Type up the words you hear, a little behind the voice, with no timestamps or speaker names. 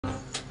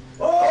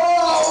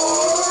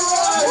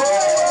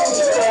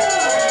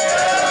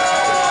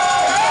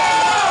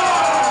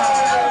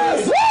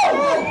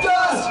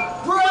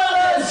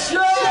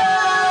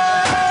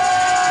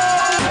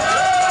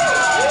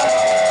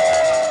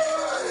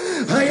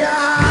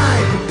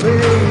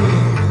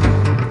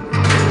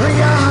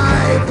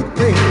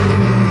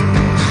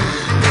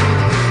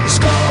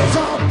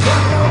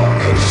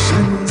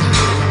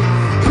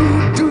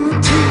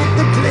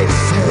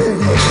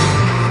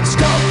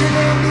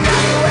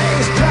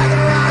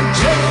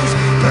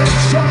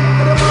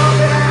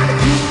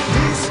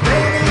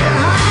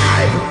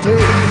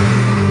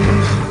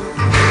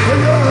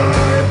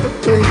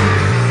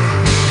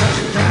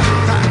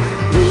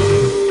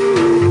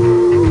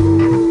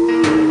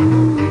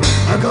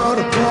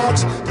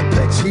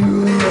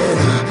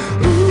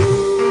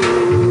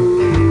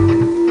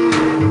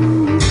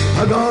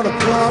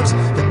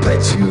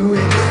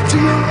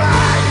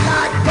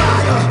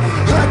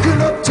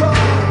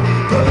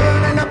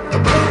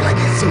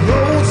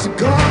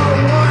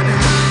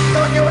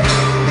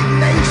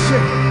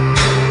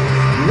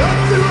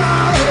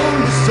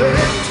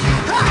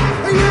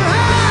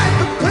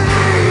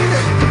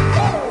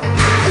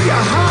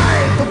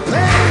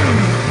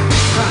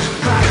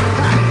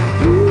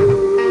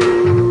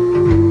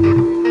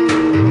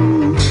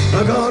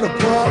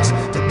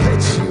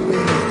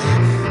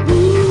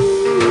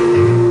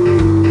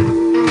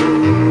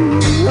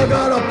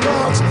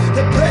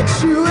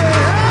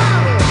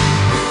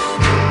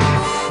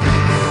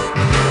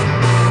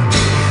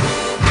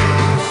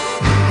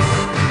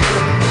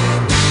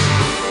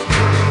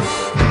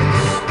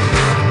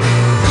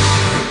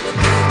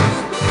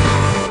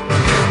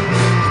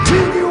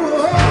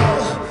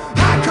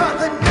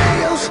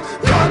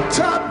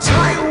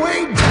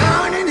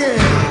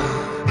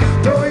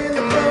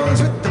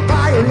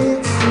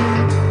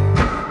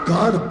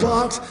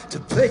box to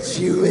put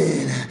you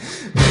in.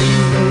 Ain't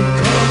no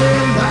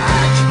coming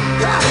back.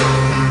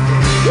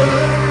 You're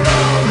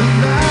all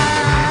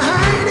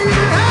mine.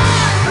 You're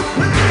high for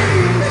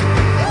pain.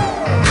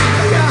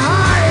 You're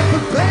high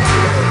for pain.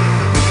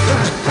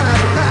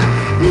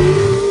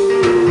 Ooh,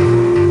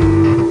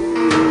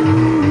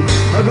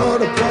 I got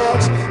a box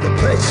to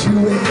put you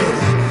in.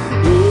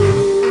 Ooh,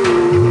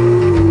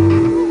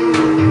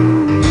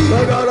 I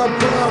got a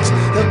box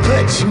to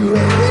put you in.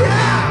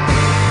 Yeah.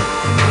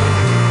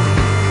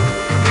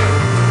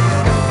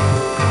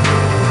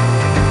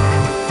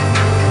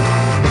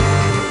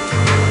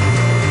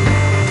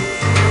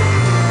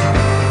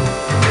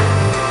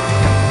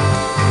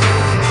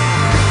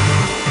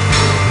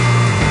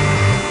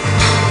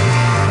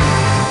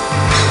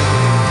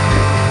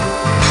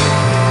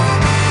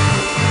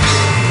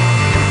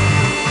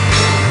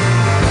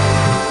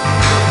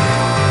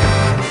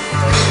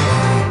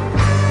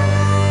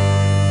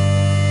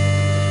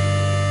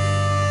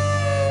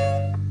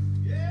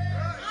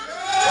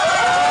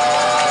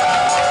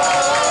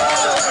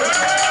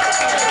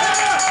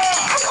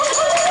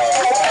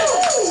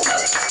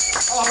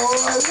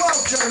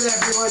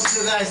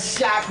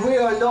 Shack, we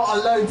are not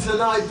alone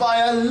tonight by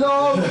a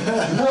long,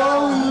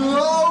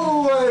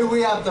 long way.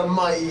 We have the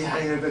mighty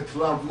Hangover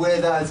Club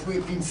with us.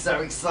 We've been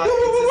so excited to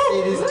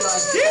see this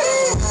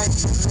guy.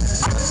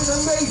 It was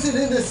amazing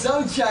in the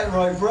sound check,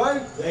 right,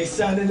 bro? They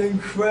sounded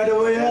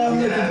incredible, yeah. I'm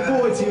looking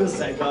forward to your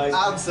set, guys.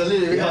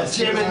 Absolutely. We got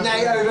Jim and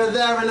Nate over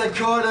there in the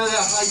corner. They're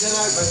hiding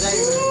out,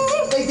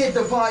 but they did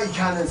the party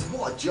cannons.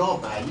 What a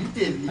job, man. You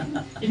did.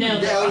 You know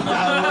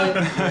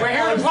that. We're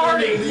here to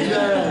party.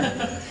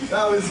 Yeah.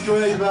 That was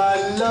great, man.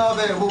 I love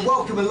it. Well,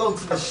 welcome along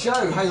to the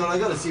show. Hang on, I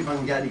got to see if I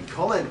can get any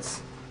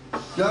comments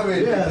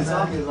going, because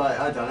I'm like,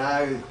 I don't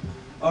know.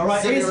 All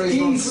right, is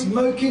he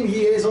smoking?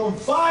 He is on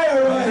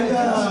fire right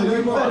now.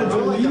 You better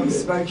believe I'm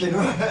smoking.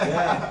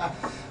 Yeah.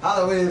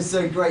 Halloween, it's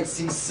so great to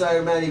see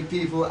so many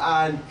people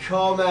and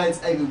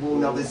comments. Amy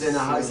Walnut is in the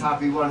house.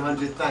 Happy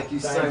 100. Thank you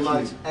so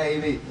much,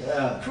 Amy.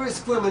 Yeah. Chris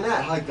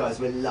Quimonette. Hi, guys.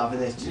 We're loving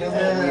this. Do you know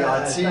what we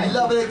are too?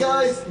 Loving it,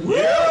 guys?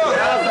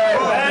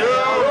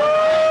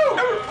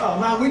 Oh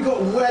man, we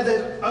got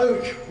Weathered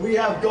Oak. We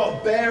have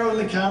got Bear on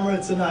the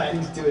camera tonight.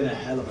 He's doing a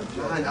hell of a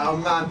job. And oh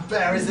man,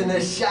 Bear is in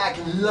the shack,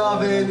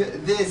 loving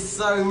this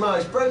so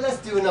much. Bro, let's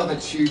do another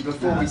tune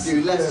before we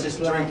do. Let's just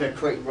drink a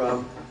quick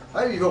rum.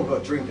 I hope you've all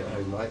got a drink at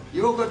home, right?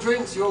 You all got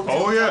drinks? You all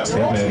got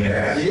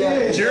yeah.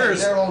 Yeah.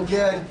 Cheers. They're all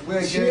good.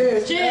 We're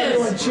Cheers. good.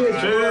 Everyone,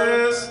 cheers.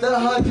 Cheers. The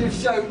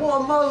 100th show.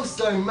 What a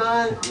milestone,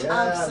 man. Yeah,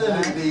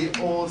 Absolutely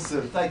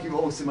awesome. Thank you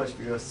all so much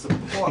for your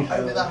support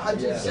over the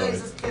 100 shows.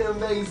 It's been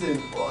amazing.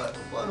 What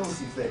an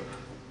awesome thing.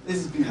 This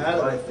is beautiful.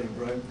 Hell of a right? thing,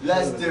 bro.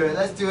 Let's do it.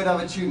 Let's do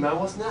another tune, man.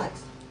 What's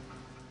next?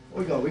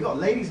 What we got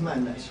Ladies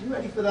Man next. You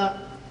ready for that?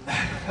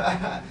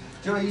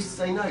 Do you know, I used to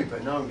say no,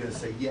 but now I'm going to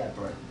say yeah,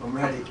 bro. I'm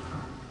ready.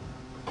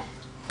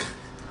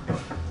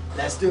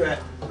 Let's do it.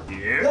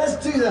 Yeah. Let's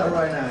do that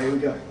right now. Here we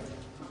go.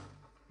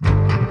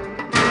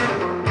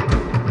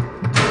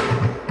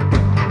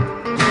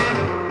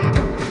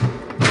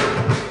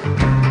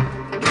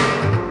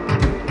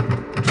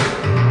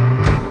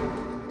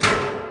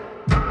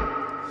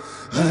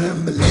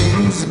 I'm a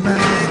ladies'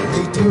 man,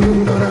 they do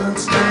not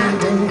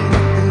understand. Ain't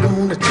nothing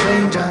gonna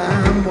change.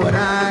 I'm what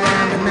I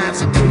am, and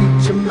that's a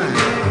creature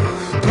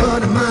man.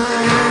 Blood in my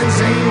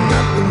hands, ain't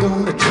nothing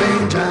gonna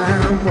change.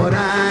 I'm what I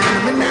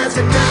am, and that's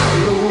an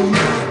outlaw man.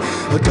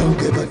 I don't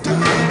give a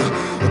damn.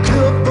 I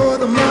kill for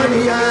the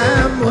money.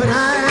 I'm what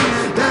I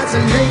am. That's a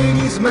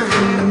ladies' man.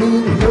 I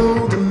mean,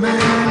 no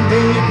demand.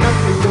 Ain't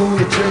nothing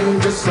gonna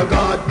change. Just a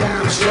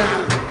goddamn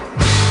sham.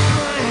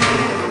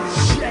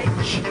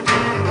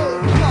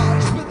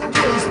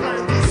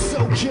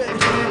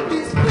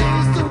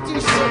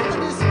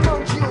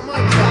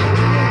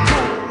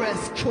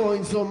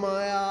 Coins on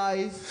my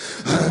eyes.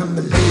 I'm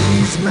a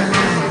ladies' man,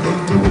 they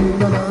do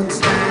not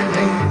understand.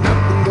 Ain't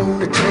nothing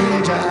gonna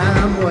change.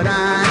 I'm what I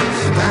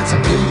am. That's a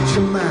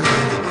preacher man.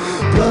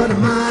 Blood in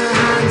my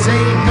hands,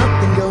 ain't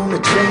nothing gonna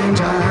change.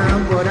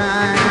 I'm what I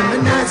am,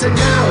 and that's an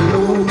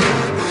outlaw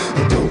man.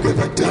 I don't give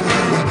a damn.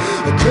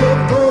 I kill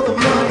for the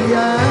money.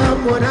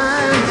 I'm what I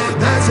am.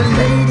 That's a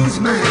ladies'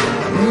 man.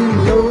 I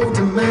mean, low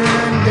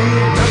demand.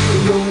 Ain't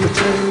nothing gonna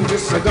change.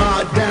 Just a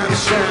goddamn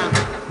sham.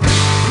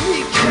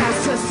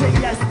 Say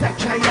yes, that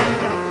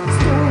Cayenne.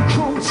 Stone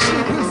cold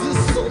shivers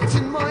assault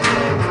in my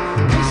head.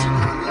 Pushing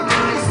on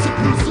lies to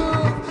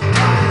preserve.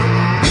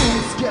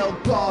 Full scale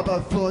barber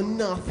for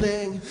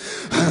nothing.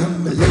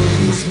 I'm a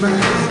ladies'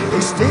 man.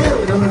 They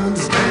still don't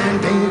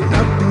understand. Ain't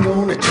nothing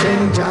gonna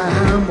change.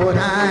 I'm what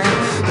I am.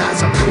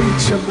 That's a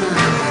preacher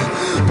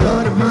man.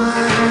 Blood in my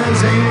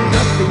hands. Ain't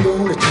nothing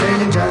gonna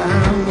change.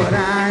 I'm what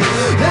I am.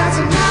 That's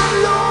an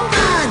outlaw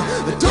man.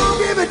 I don't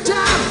give a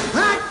damn.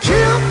 I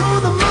kill for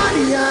the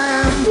money. I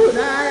am what I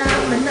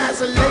am, and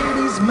that's a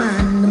ladies'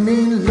 man. I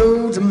mean,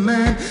 loads of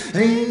man.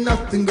 Ain't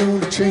nothing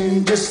gonna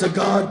change. Just a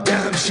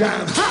goddamn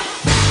sham. Ha!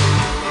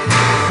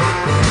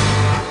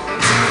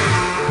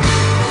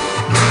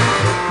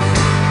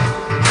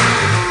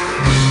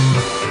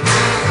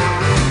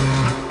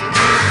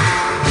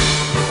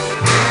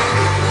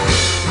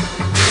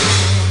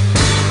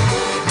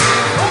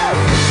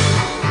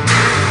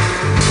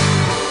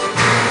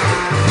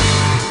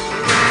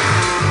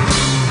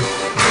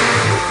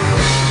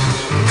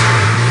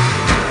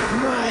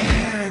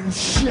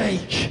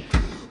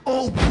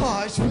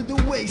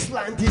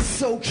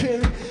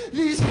 joking.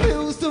 These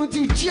pills don't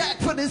do jack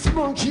for this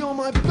monkey on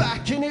my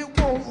back, and it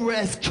won't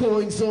rest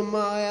coins on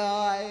my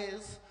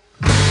eyes.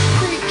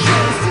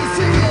 Because it's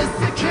a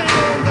yes I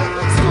can,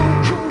 that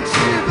stone cold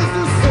shivers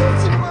the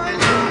salt in my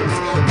lungs,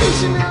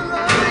 pushing out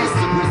lies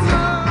to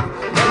preserve.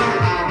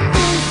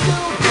 Things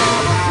still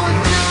bother for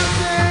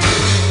nothing.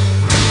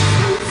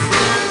 It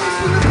stands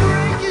for the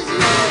breakers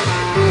yet.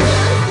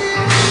 Where's the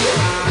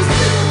end? There's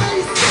still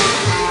like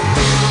something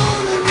more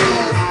than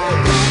this.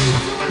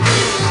 Like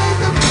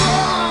the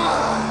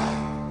bars.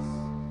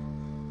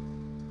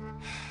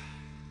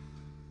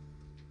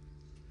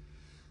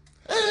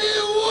 And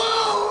it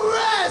won't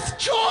rest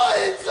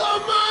coins on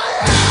my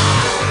head.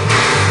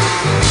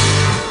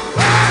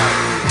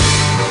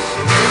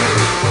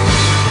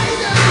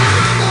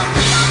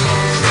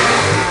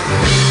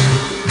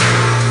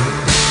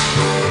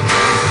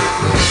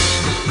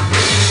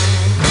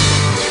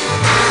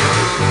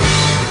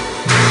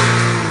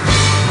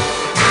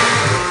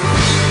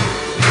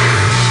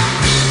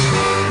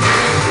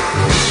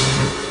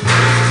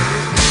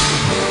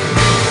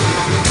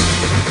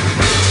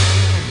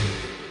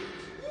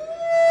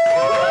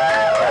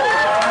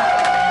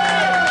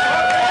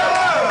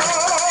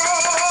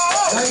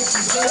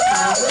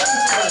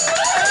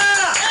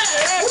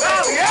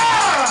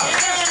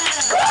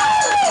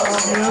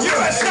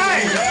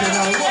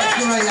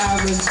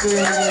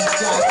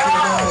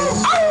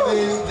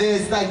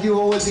 Thank you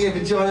all once again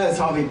for joining us.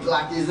 Harvey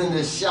Black is in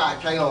the shack.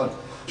 Hang on.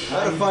 I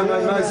gotta find my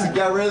notes to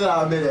get rid of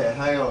that a minute.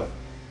 Hang on.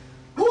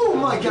 Woo,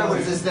 Mike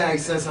Edwards is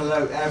next. Says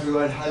hello,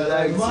 everyone.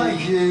 Hello to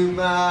you,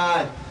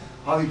 man.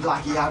 Harvey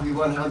Blackie, happy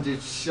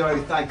 100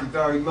 show. Thank you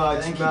very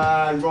much,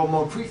 man. Ron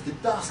Moncrief, the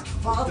Dusk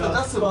Father.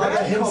 That's a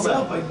rare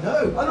himself, comment. I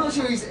know. I'm not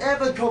sure he's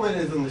ever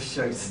commented on the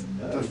shows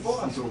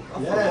before.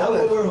 Yeah,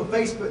 we're on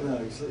Facebook now.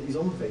 He's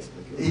on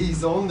Facebook.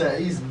 He's on there.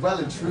 He's well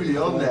and truly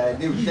on there.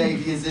 Neil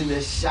Davey is in the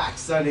shack.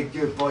 Sounding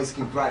good, boys.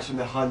 Congrats on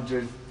the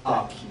 100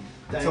 up.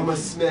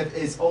 Thomas Smith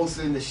is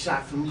also in the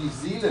shack from New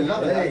Zealand.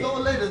 Love it. I've got a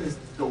load of this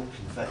gold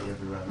confetti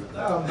everywhere.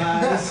 Oh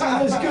man,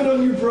 it's good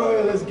on you,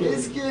 bro. That's good.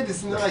 It's good.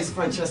 It's nice.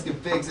 Francesca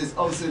Biggs is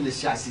also in the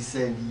shack. She's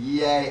saying,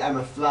 "Yay,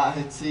 Emma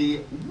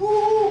Flaherty,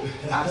 woo!"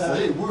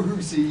 Absolutely,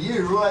 woohoo to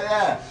you right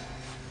there.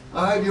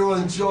 I hope you're all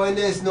enjoying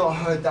this. Not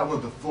heard that one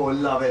before.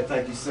 Love it.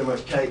 Thank you so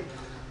much, Kate.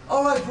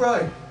 All right, bro.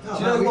 Do you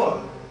know what?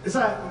 Is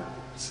that?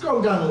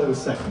 Scroll down a little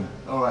second.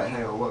 All right,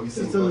 hang on. What have we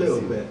seen? Just a little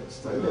bit.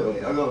 Just a little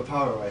bit. I got the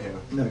power right here.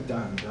 No,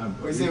 down.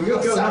 We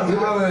got Sam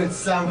Howard.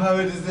 Sam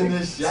Howard is in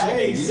the shack.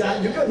 Hey,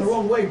 Sam, you're going the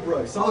wrong way,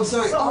 bro.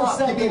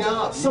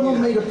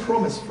 Someone made a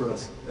promise for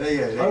us.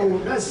 There you go. Oh,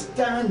 let's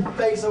stand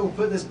base. I will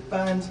put this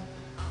band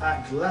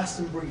at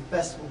Glastonbury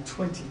Festival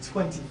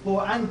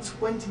 2024 and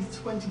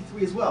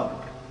 2023 as well.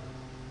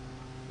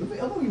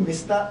 Have we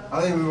missed that?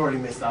 I think we've already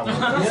missed that one.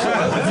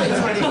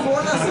 Yeah.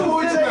 24, that's all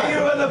We'll good, take man. you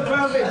at the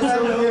perfect That's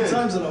all time good.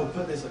 times and I'll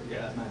put this up.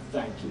 Yeah, man,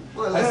 thank you.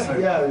 Well, let's hope.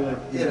 Yeah.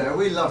 You know,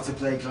 we love to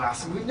play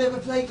Glastonbury. We've never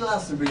played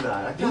Glastonbury,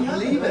 man. I can't We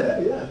believe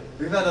haven't, it. yeah.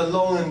 We've had a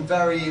long and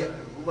very,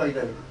 well,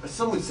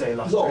 some would say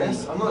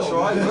illustrious. Long. I'm not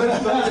sure I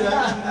would,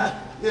 but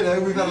you know,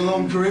 we've had a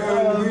long career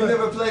and we've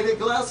never played at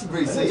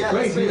Glastonbury. So yeah,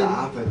 let's make that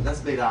happen.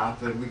 Let's make that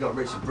happen. We got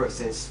Richard Brooks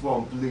saying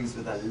Swan Blues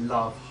with a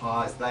love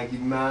hearts. Thank you,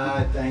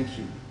 man. Thank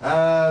you.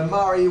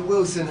 Mari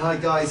Wilson, hi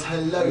guys.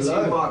 Hello to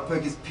you. Mark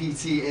Perkins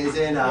PT is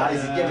in.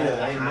 He's giving it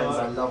the hands.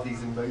 I love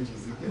these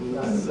emojis.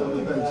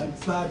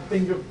 Bad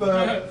finger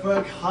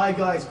Ferg. Hi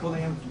guys,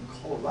 calling him from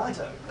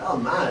Colorado. Oh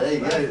man, there you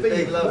go.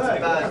 Big love to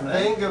Bad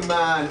Finger,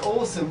 man.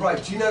 Awesome.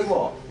 Right, do you know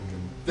what?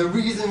 The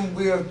reason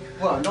we're,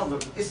 well,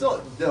 it's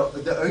not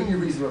the only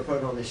reason we're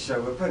putting on this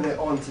show. We're putting it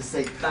on to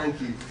say thank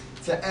you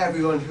to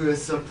everyone who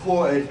has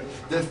supported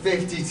the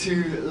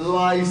 52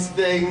 Lives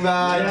thing,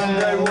 man. Do you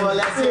know what?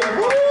 Let's hear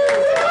it.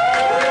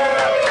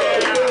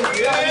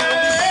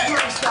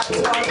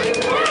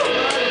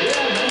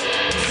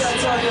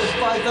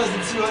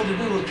 5,200.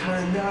 We were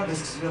kind of nervous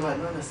because we were like,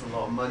 man, that's a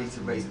lot of money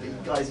to raise. But you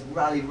guys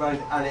rallied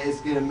round and it has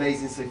been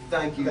amazing. So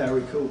thank you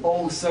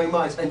all so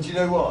much. And do you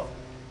know what?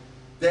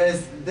 There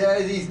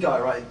are these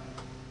guys, right?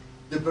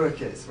 The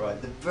Burkitts, right?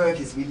 The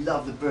Burkitts, we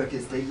love the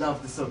Burkitts. They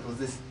love the song because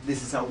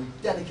this is how we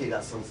dedicate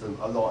that song to them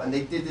a lot. And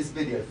they did this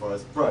video for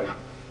us. Bro,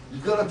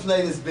 you've got to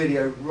play this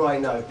video right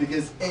now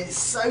because it's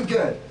so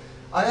good.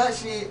 I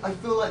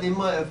feel like they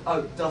might have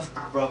out-Dusk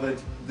Brothered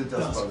the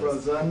Dusk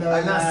Brothers. I know.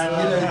 And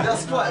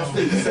that's quite a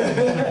feat. So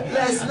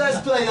let's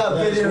play that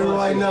video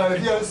right now.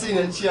 If you haven't seen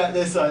it, check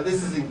this out.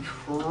 This is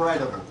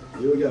incredible.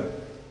 Here we go.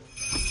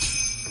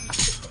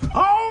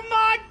 Oh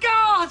my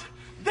God!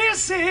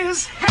 This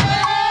is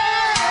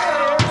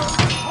hell!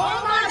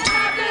 Oh my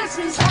God, this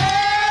is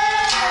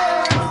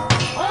hell!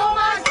 Oh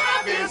my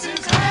God, this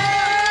is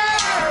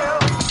hell!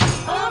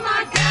 Oh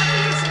my God,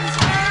 this is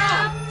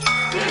hell!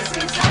 This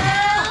is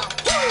hell!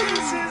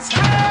 This is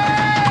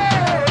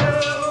hell!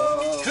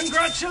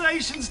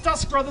 Congratulations,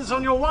 Dusk Brothers,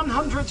 on your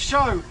 100th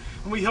show,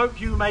 and we hope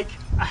you make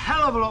a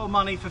hell of a lot of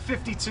money for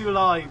 52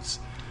 lives.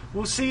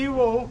 We'll see you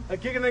all at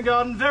Gig in the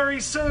Garden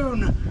very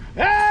soon.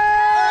 Hey!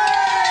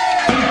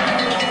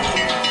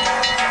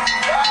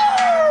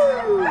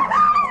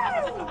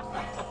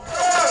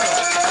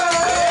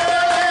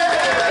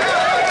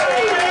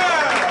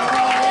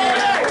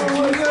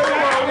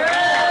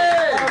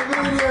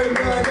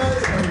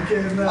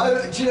 brilliant,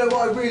 man. Do you know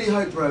what I really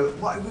hope, bro?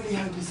 What I really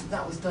hope is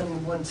that was done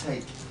in one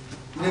take.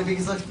 You know,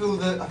 because I feel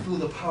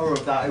the power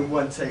of that in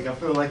one take. I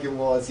feel like it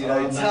was, you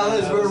know. Tell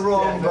us we're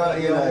wrong, but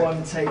you know,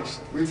 one take.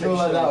 We feel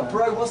like that,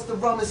 bro. What's the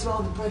rum as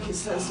well? The break it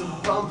sets some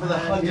rum for the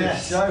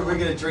 100th show. We're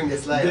gonna drink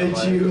this later.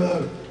 The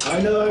duo.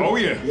 I know. Oh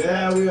yeah.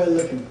 Yeah, we are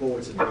looking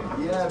forward to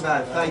drinking. Yeah,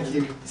 man. Thank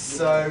you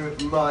so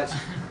much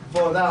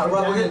for that.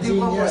 Right, we're gonna do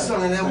one more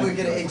song, and then we're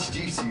gonna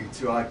introduce you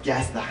to our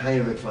guest, the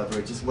Hangover Club.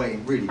 We're just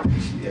waiting really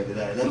patiently over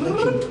there. They're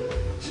looking. Do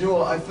you know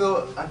what?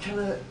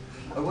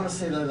 I want to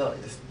say they're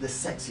like the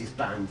sexiest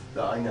band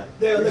that I know.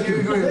 They are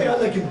looking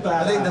badass.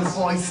 I think the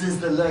voices,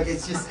 the look,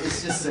 it's just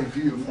so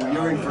beautiful.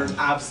 You're in for an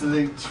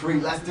absolute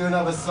treat. Let's do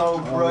another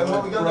song, bro.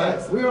 What we got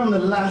next? We're on the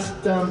last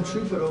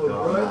Troubadour,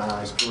 bro.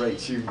 Nice, great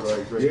tune,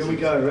 bro. Great Here we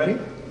go, ready?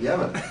 Yeah,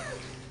 man.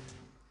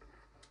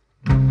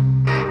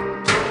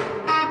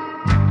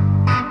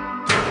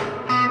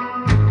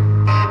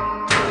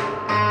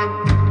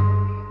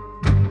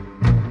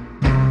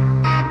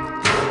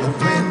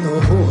 When the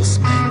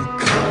horsemen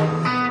come,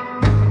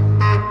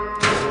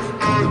 there's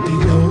gonna be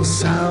no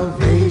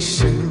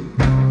salvation.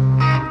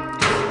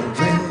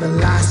 When the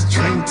last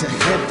train to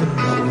heaven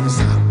rolls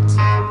out,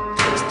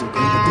 still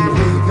gonna be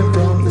waving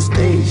from the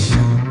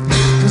station.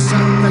 'Cause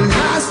I'm the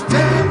last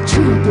damn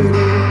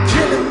troubadour,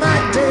 killing my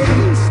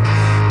days,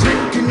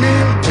 drinking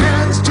them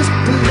cans, just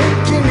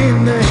blinking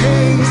in the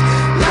haze.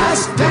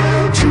 Last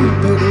damn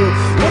troubadour,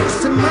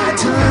 wasting my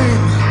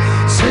time,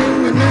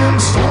 singing them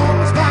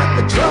songs about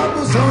the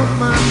troubles on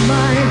my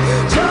mind.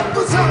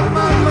 Troubles on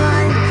my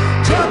mind,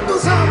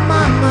 troubles on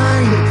my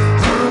mind.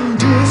 I'm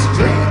just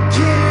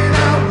drinking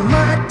out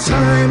my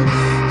time.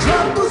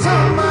 Troubles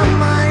on my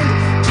mind,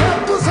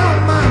 troubles on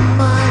my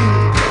mind.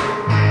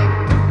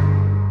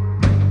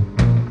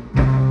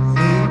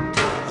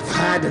 I've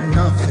had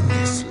enough in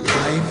this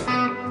life,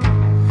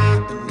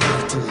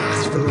 enough to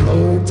last for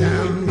all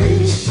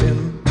damnation.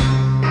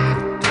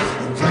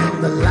 And when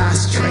the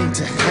last train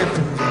to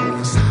heaven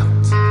rolls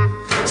out,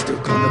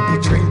 still gonna be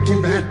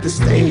drinking at the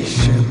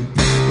station.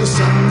 Yes,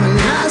 I'm the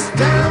last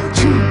damn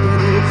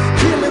troubadour,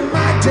 killing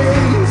my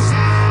days,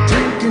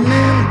 drinking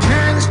them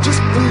cans,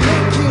 just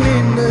blinking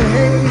in the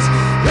haze.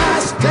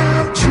 Last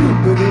damn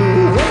troubadour,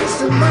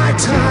 wasting my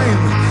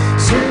time,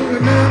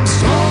 singing them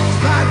songs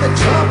by the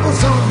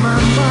troubles on my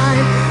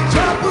mind.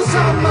 Troubles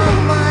on my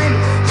mind,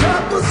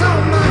 troubles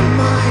on my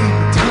mind.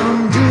 I'm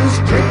just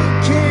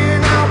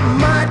drinking out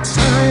my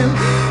time.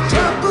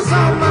 Troubles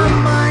on my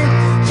mind,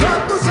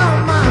 troubles on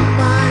my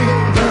mind.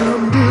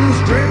 I'm just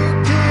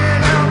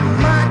drinking out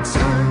my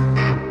time.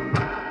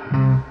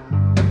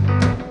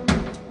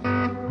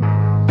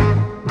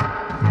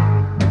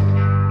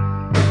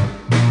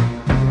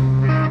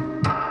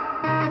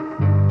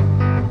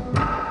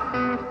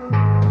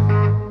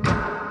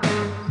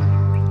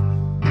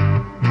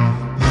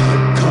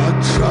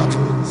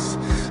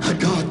 I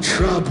got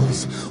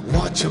troubles,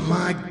 watching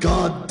my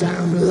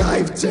goddamn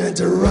life turn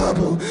to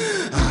rubble.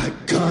 I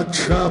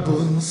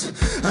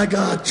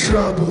got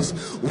troubles,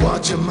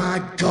 watching my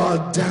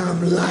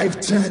goddamn life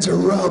turn to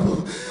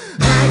rubble.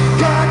 I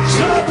got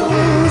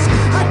troubles,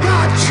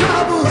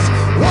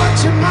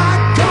 watching my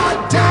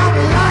goddamn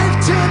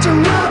life turn to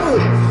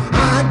rubble.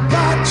 I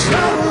got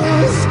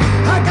troubles,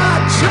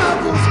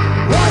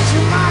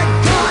 watching my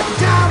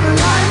goddamn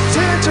life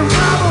turn to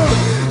rubble.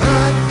 I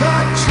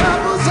got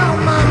troubles on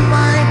my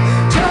mind,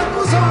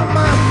 troubles on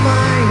my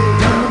mind.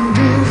 I'm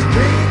just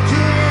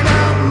drinking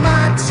out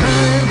my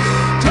time.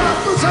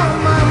 Troubles on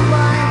my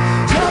mind,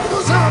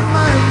 troubles on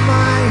my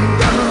mind.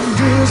 I'm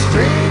just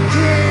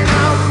drinking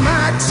out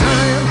my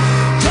time.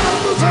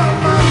 Troubles on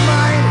my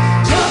mind,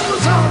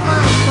 troubles on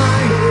my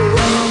mind.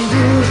 I'm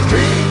just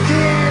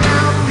drinking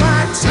out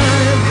my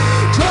time.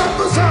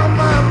 Troubles on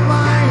my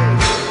mind,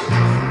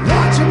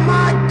 watching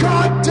my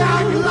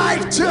goddamn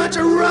life turn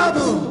to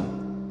rubble.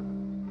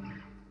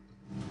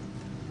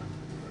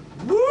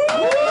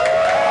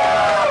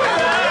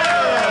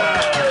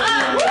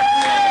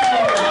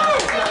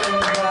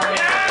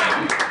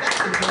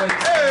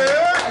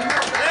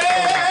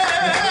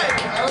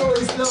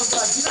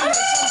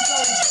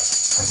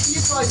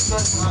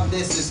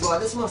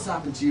 This must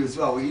happen to you as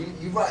well.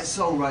 You write a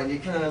song, right, and you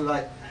kind of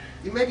like,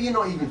 maybe you're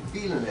not even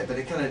feeling it, but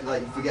it kind of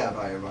like, you forget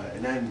about it, right,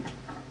 and then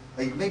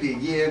like, maybe a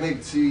year, maybe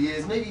 2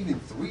 years, maybe even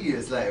 3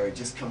 years later, it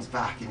just comes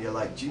back and you're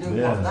like, do you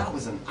know what, that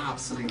was an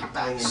absolute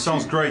banging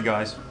Sounds tune. great,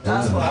 guys.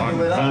 That's what happened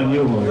with that A one.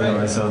 new one,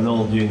 yeah, it's an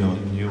old new one.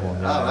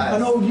 Yeah.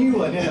 An old new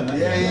one, yeah.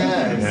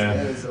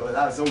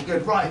 That's all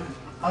good. Right,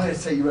 I'm going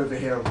to take you over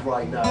here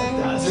right now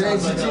to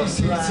introduce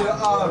you to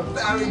our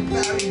very,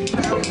 very,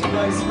 very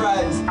close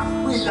friends.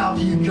 We love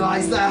you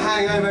guys, the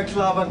Hangover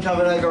Club. I'm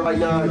coming over right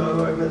now.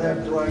 Go over there,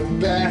 bro.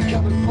 Bear,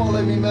 come and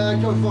follow me,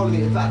 man. Come and follow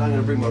me. In fact, I'm going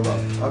to bring my rum.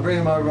 I'll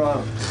bring my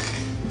rum.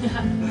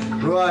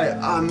 Right,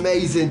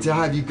 amazing to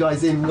have you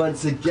guys in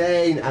once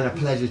again, and a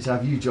pleasure to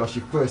have you, Josh.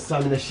 Your first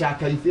time in the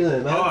shack. How you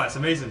feeling, man? Oh, it's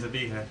amazing to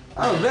be here.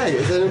 Oh, mate,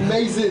 it's an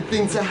amazing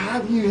thing to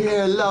have you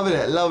here. Loving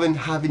it, loving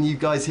having you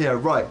guys here.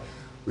 Right,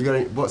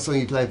 what song are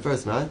you playing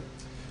first, man?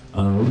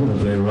 We're gonna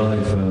play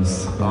Rally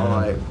first.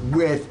 Alright,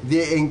 with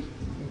the...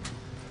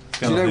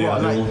 Do you know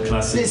what? Like,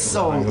 this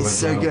song is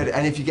so good,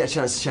 and if you get a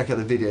chance to check out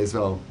the video as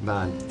well,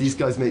 man, these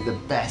guys make the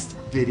best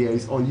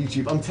videos on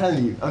YouTube. I'm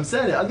telling you, I'm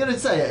saying it, I'm gonna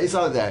say it, it's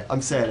out there,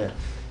 I'm saying it.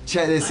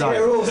 Check this out.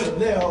 They're awesome,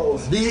 they're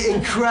awesome. The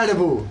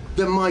incredible,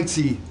 the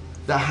mighty,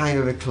 the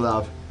Hangover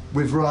Club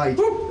with Ride.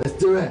 Let's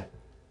do it.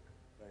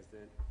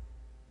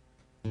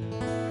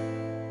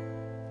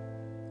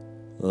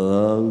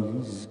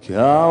 Those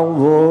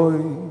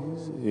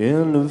cowboys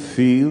in the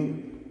field,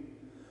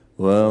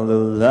 well, the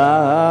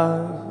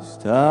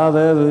last I've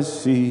ever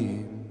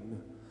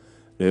seen.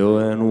 They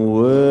went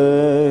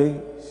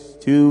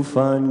west to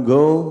find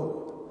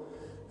gold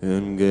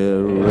and get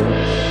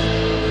rich.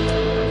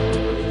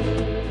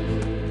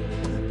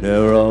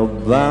 They're all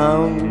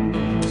bound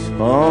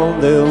on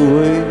their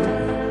way,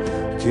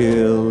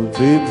 kill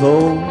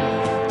people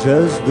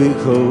just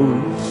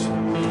because.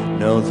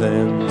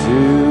 Nothing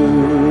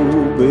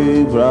to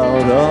be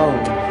proud of,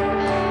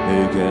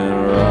 they can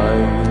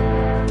write.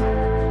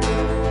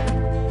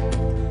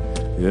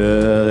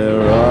 Yeah, they're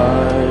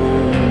right.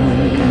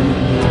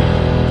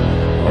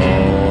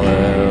 Oh,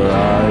 they're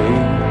right.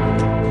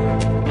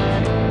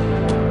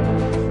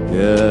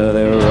 Yeah,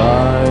 they're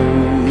right.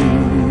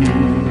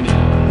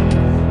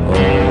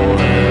 Oh,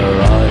 they're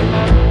right.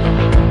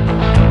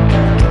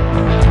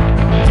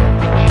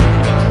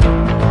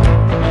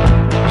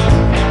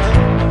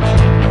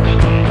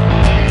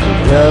 The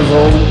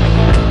devil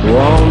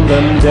want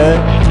them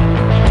dead.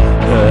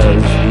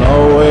 There's no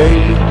way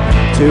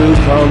to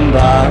come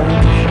back.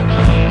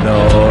 No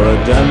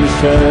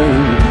redemption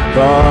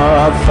for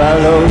our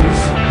fellows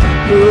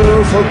who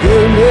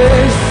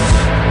forgiveness.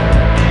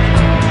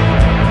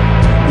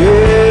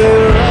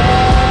 We're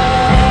right.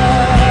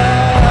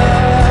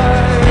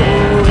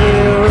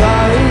 We're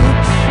right.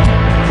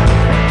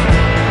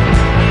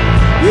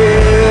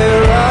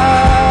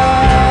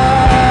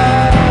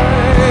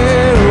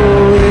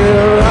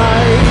 We're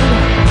right.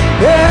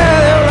 Yeah,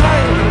 they're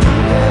right.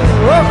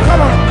 Oh,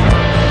 come on.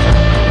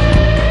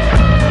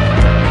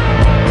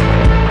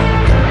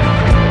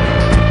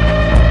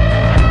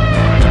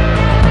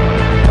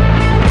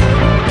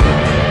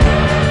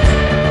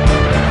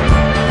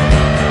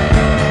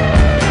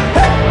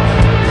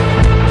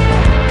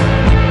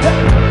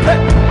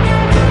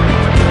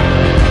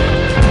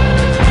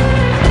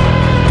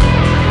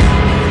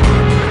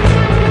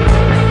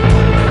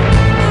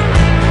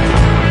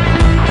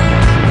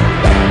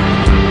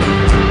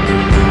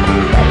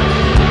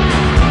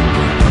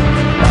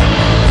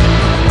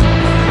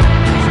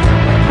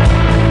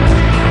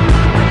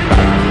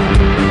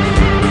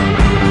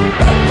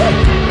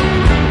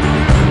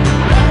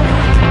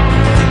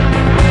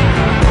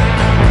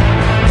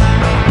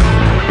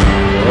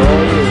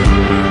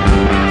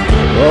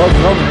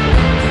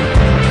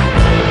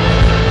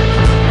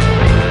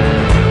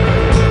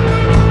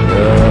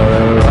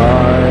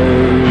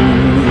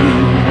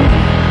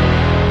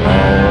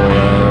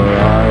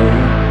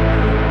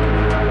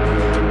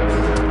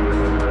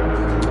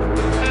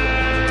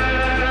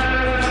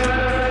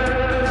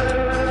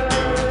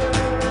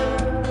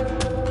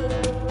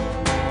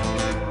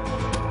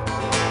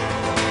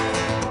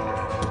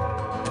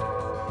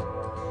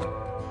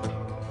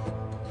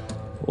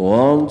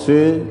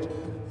 Wanted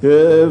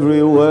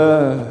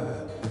everywhere,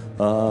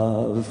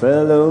 our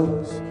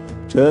fellows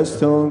just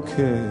don't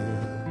care.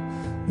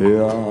 They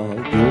are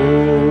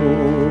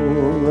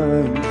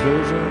golden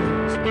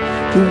treasures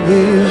to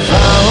be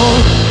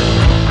found.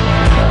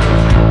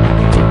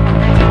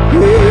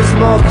 His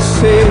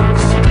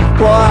moccasins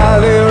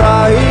while they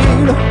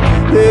ride,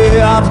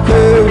 the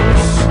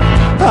outskirts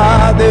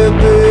are their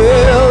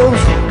bills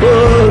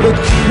for the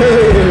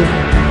kid.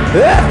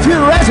 Empty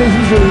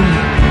residue.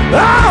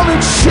 I'm in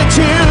shit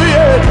to you.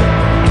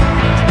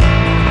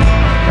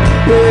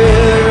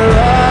 We're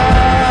right.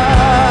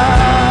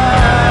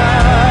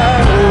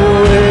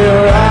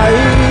 We're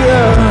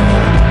right.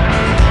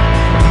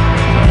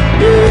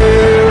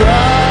 We're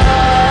right.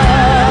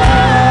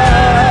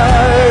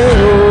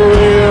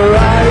 We're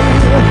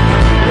right.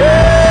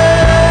 Yeah.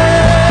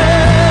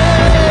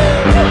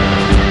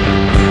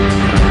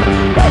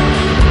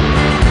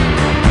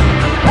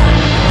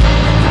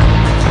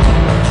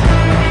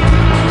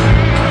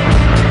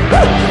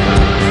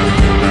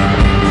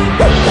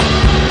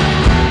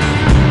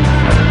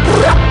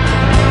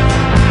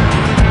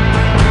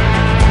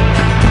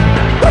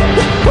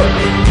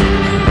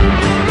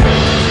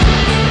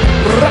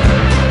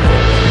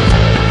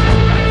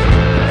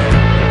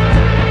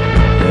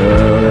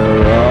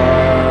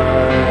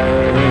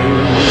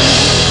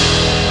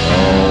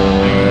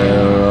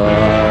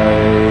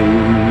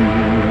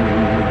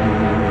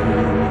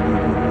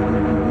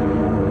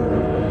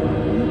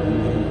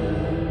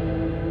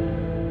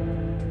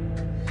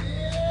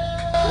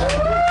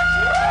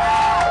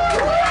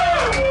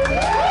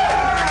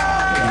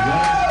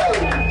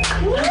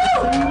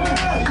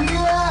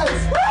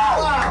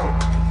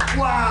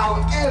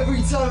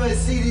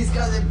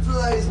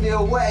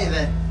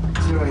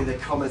 The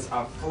comments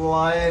are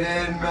flying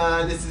in,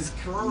 man. This is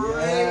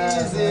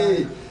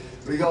crazy.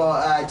 We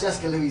got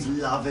Jessica Louise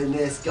loving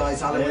this,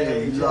 guys. Alan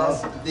really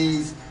love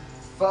these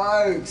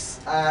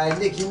folks.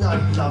 Nikki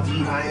Knight, love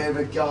you,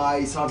 Hangover,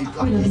 guys. Harvey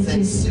Bucky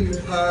said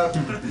superb.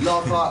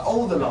 Love heart,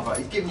 all the love heart.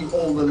 He's giving you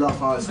all the love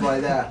hearts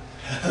right there.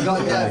 We got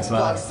Dave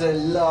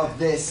Buxton, love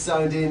this,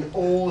 sounding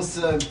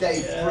awesome.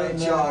 Dave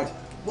Pritchard,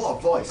 what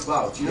a voice,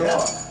 wow, do you know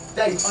what?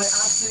 Dave, I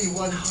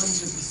absolutely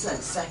 100%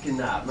 second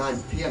that,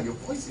 man. PM, your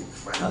voice is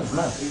incredible.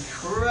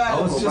 Incredible.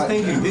 I was just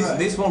thinking,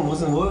 this one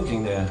wasn't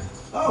working there.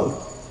 We're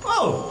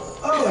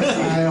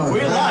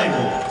live!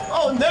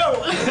 Oh no!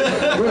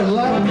 We're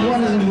live,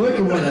 one isn't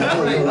working with it.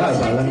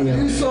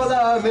 You saw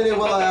that a minute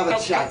while I have a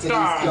chat to these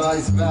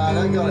guys,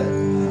 man.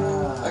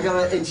 I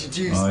gotta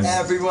introduce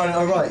everyone.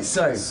 Alright,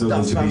 so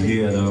good to be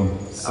here though.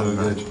 So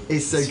good.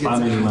 It's so good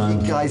family, to have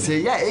man. you guys here.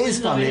 Yeah, it is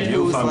family. It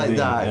feels like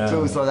that. Yeah. It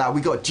feels like that.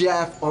 We got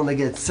Jeff on the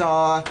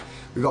guitar.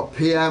 We got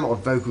PM on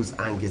vocals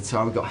and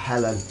guitar. We got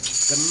Helen,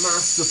 the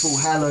masterful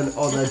Helen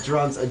on the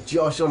drums, and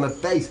Josh on the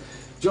bass.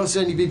 Josh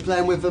only been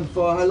playing with them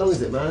for how long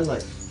is it, man?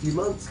 Like a few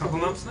months? Couple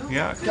months now?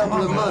 Yeah.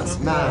 Couple of months,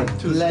 man.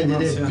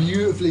 Blended it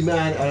beautifully,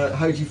 man.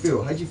 How do you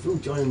feel? How do you feel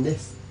joining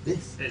this?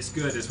 It's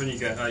good. It's when you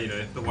get, you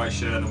know, the white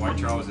shirt and the white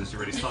trousers, you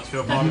really start to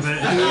feel part of it.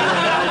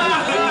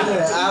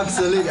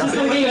 Absolutely. Just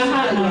gonna get you a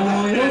hat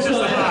now. Yeah, just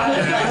like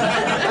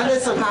that. And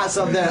there's some hats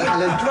up there,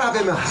 Alan. Grab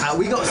him a hat.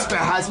 We got spare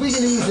hats. We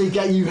can easily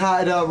get you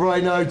hatted up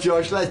right now,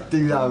 Josh. Let's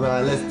do that,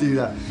 man. Let's do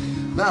that.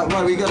 Now,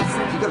 right, you got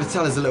to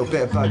tell us a little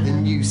bit about the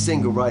new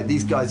single, right?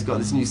 These guys have got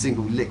this new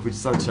single, Liquid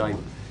Sunshine.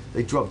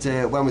 They dropped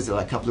it. When was it?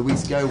 Like a couple of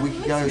weeks ago, a week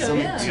ago, or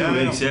something. 2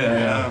 weeks,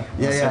 yeah.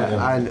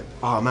 And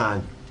oh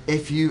man.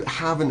 If you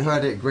haven't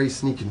heard it, Gray's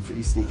sneaking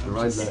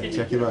around there.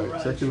 Check him out.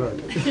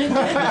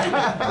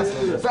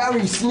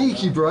 Very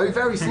sneaky, bro.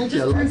 Very sneaky.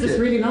 I like It's it.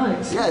 really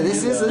nice. Yeah,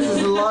 this is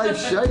a live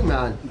show,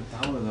 man.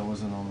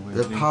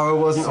 The power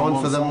wasn't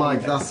on for the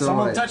mic. That's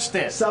all right. Someone touched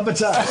it.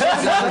 Sabotage.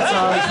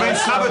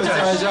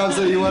 Sabotage.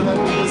 Absolutely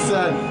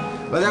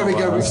 100%. Well, there we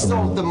go. We've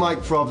solved the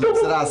mic problem,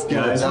 so that's good.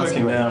 Yeah, it's that's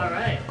working good.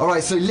 now. All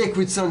right, so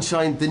Liquid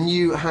Sunshine, the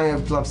new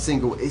Hangover Club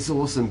single, it's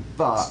awesome.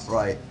 But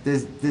right,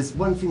 there's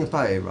one thing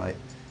about it, right?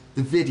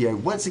 The video,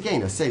 once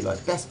again, I say,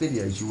 like, best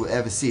videos you will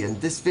ever see, and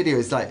this video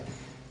is like,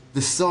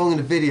 the song and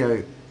the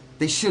video,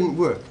 they shouldn't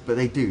work, but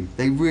they do.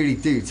 They really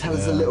do. Tell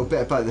us a little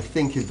bit about the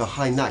thinking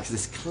behind that, because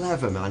it's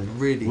clever, man,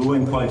 really. We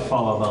went quite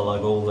far about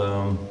like all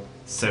the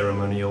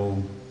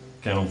ceremonial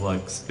kind of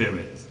like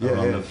spirit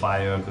around the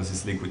fire, because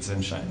it's Liquid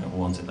Sunshine. I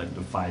wanted like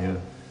the fire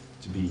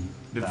to be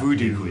The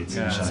voodoo. Liquid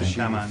Yeah, Sunshine. it's a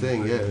shaman.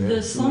 Thing, yeah.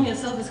 The song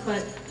itself is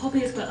quite poppy,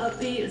 it's quite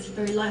upbeat, it's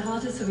very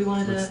light-hearted, so we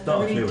wanted a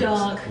really lyrics,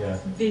 dark yeah.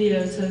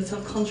 video to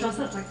sort of contrast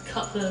that, like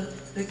cut the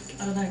I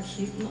don't know, not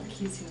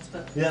cuteness,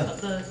 but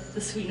cut the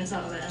sweetness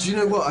out of it. Do you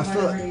know what? I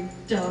feel really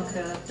dark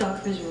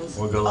visuals.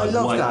 We got like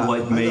love that.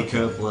 white I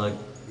makeup, like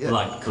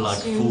like full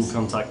Costumes.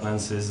 contact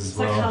lenses as It's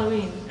well. like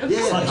Halloween. Yeah,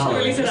 It's like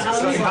released at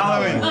Halloween.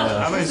 Halloween.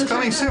 I mean, it's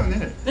coming soon,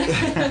 isn't it?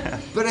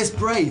 But it's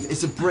brave.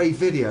 It's a brave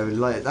video.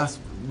 Like that's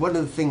one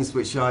of the things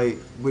which I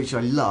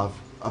love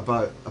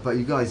about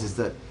you guys is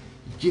that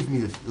you give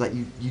me the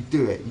you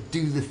do it. You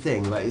do the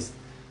thing. Like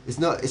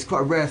it's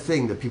quite a rare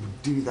thing that people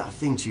do that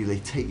thing to you. They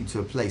take you to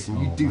a place and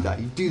you do that.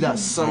 You do that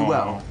so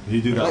well.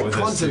 You do that like with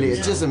constantly. us.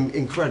 It's just an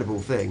incredible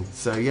thing.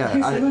 So yeah,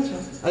 Thanks so and, much,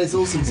 man. and it's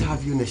awesome to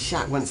have you in the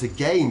chat once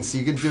again. So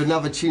you're gonna do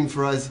another tune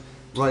for us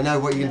right now.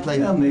 What are you gonna play?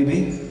 Yeah,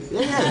 maybe.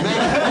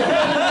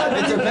 Yeah,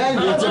 maybe. It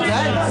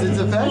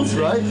depends,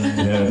 right?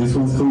 Yeah, this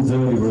one's called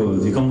Dirty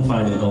Road. You can't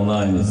find it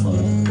online. It's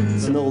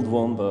an old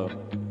one, but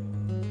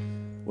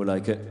we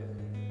like it.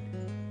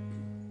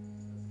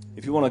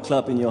 If you want to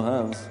clap in your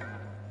hands,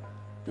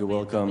 you're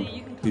welcome.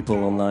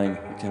 People online,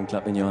 you can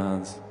clap in your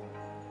hands.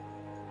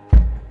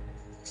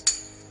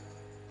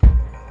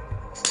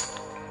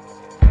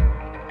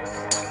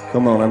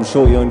 Come on, I'm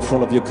sure you're in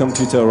front of your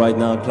computer right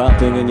now,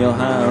 clapping in your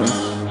hands.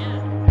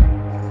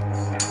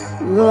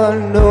 Got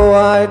no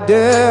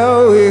idea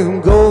where I'm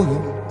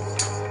going,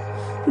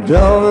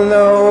 don't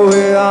know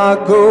where I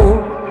go.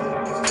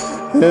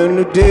 And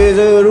the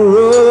desert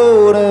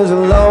road is a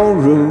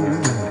long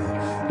road,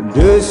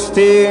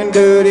 dusty and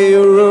dirty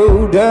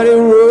road, dirty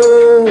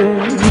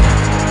road.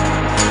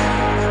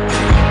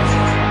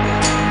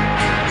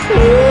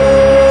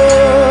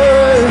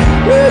 Oh,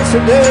 it's a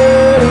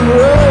dirty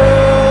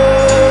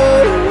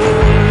road.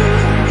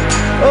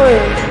 Oh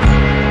yeah.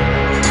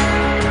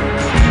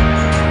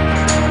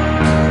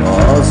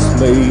 Hearts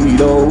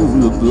made of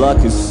the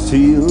blackest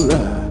steel.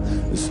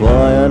 That's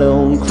why I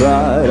don't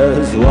cry,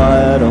 that's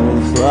why I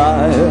don't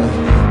fly.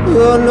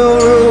 Got no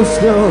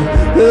rules, no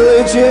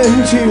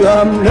religion too.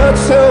 I'm not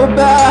so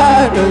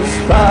bad.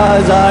 As far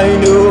as I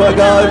know, I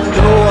got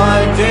no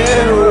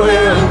idea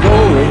where I'm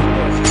going.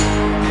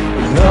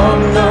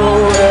 Don't know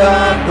where I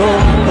go,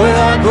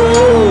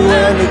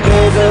 and the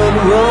desert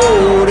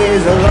road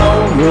is a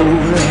long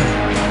road,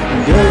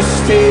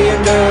 dusty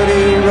and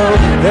dirty road,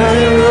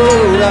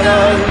 I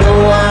got no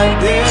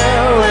idea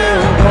where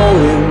I'm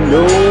going,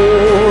 no,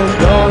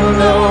 don't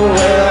know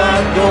where I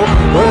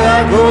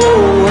go,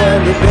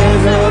 and the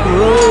desert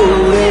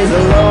road is a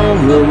long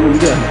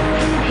road,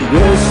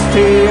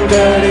 dusty and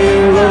dirty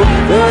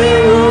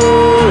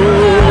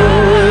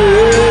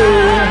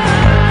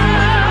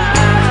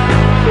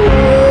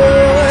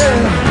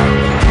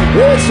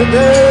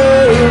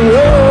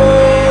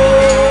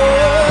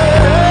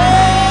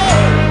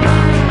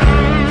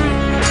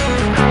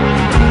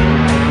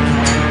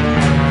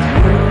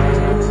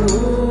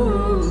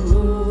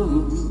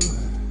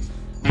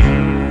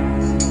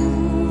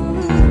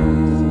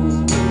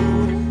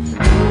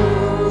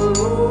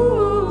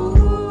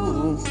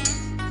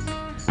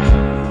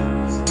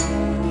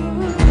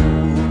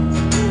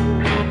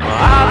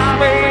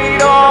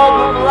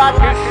black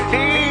as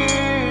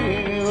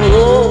steel.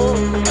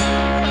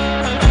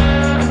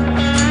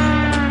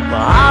 My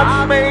heart's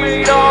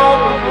made of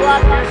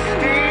black as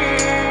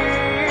steel.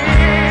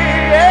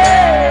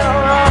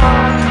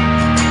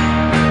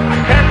 I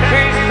can't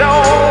face the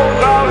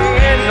glory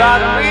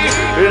inside me.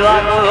 It's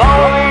like a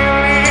lonely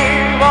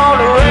leaf on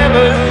a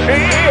river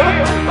stream.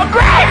 A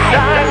great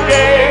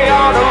Sunday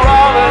on a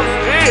robber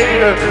street.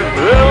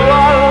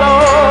 Oh,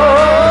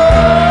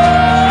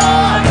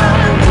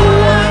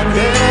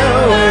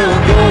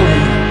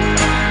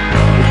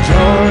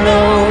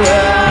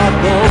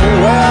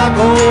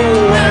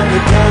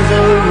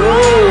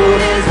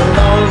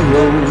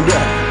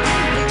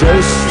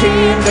 dusty,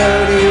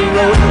 dirty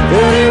road,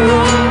 dirty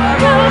road. I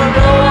don't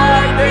know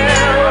right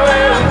there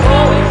where I'm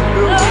going.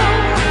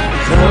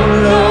 Don't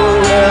know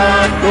where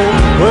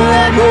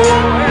I go,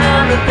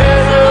 and the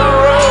desert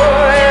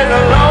road is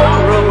a long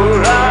road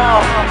now.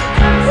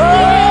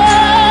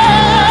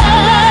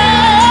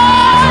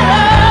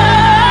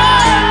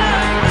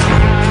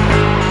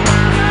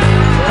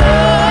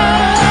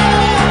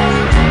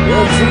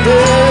 It's a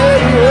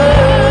dirty road.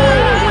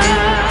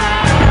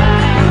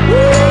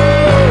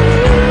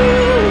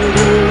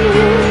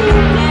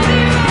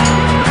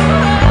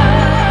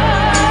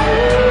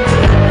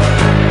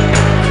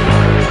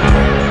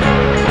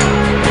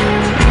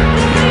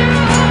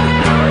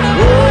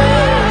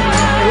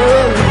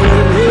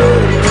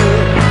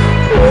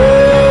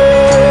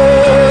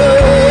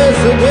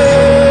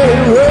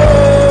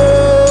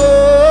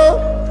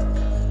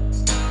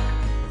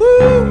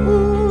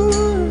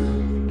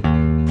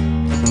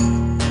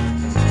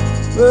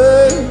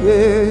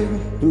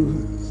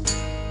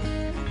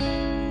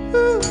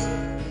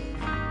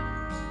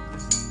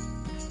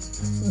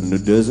 The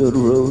desert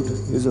road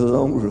is a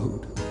long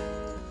road,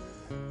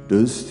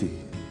 dusty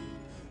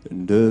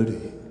and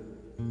dirty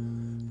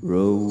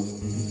road.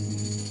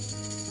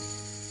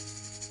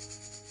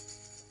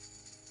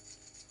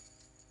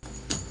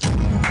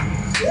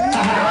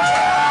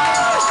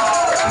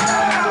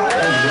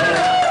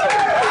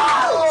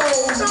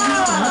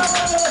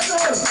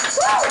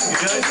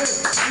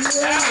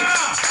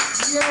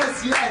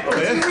 Yes.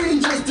 Did you really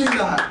just do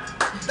that?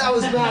 That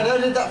was mad. How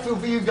did that feel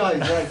for you guys?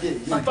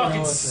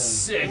 Fucking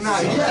sick.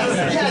 Man,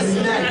 yes,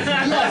 Nate.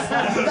 Yes,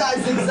 that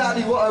is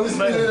exactly what I was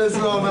feeling as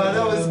well, man.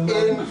 That was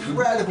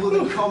incredible.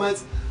 The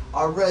comments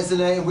are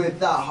resonating with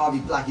that. Harvey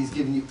Blackie's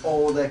giving you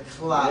all the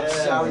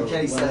claps. Sharon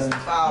Kay says,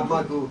 "Fab."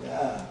 Michael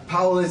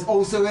Powell is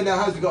also in the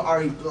house. We've got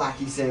Ari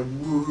Blackie saying,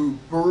 "Woohoo,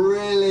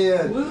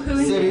 brilliant."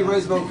 Sammy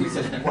Rosemont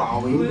says,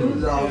 "Wow, we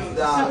love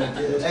that."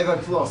 Eva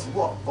Kloss,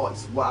 what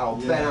voice? Wow.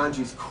 Ben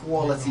Andrews,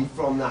 quality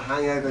from the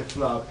Hangover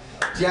Club.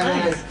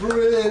 Jenna,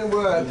 brilliant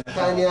work.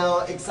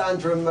 Danielle,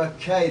 Alexandra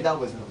McKay, that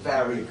was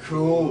very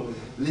cool.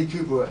 Lee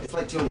Cooper, it's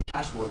like Johnny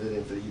Cash wanted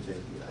in for the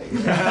evening. I'm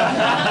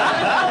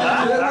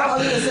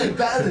going to say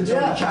better than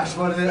Johnny Cash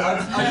wanted in.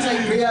 I'd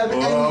take PM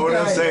any day. I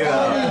wouldn't say that.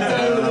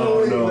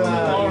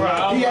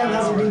 PM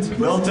hasn't been to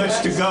prison. Don't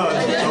touch the God.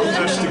 Don't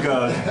touch the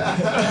God.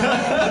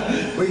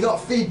 We got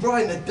Fee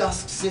Bryant, the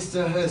Dusk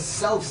sister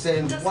herself,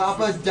 saying,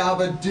 "Wabba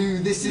dabba doo,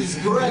 this is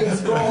great."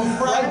 From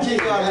Frankie,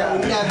 our little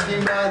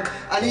nephew, man.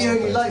 And he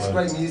only likes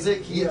great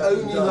music. He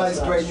only likes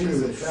great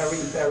music.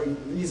 Very,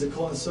 he's a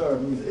connoisseur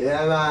of music.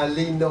 Yeah, man.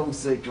 Lee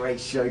Knowles, a great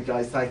show,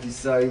 guys. Thank you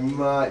so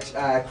much.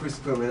 Chris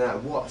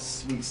Quilman, what a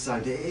sweet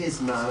sound it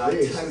is, man. I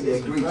totally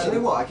agree. Do you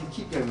know what? I can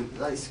keep going,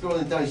 like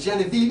scrolling down.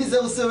 Genevieve is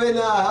also in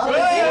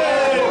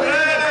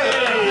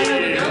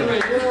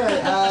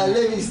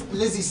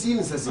Lizzie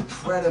Stevens says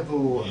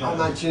incredible. Oh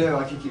man, do you know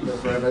I can keep going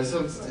forever. So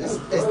it's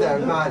there,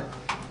 man.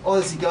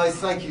 Honestly, guys,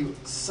 thank you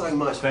so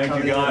much. Thank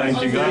you, guys.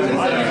 Thank you, guys.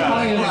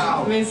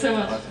 Wow. It means so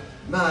much.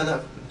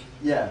 Man,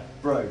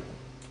 bro.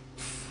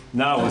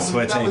 Now we're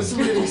sweating. That was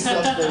really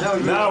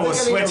something. Now we're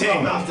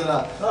sweating. After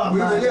that.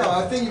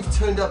 I think you've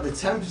turned up the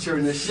temperature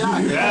in the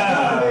shack.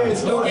 Yeah.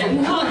 It's not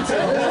Getting hot.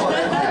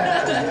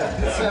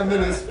 10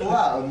 minutes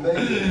flat.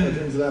 Amazing.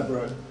 Drink to that,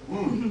 bro.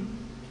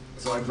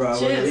 Sorry, bro.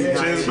 Cheers.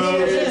 Cheers, bro.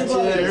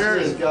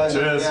 Cheers, guys.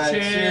 Cheers. Yeah,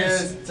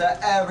 cheers to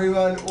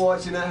everyone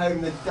watching at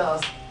home, the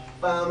Dusk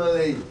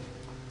Family.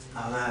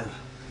 Oh man.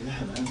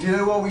 Do you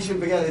know what? We should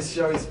begin this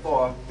show is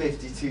for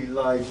 52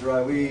 lives,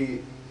 right?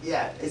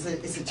 It's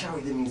a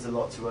charity that means a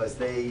lot to us.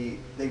 They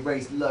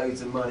raise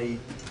loads of money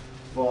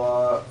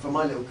for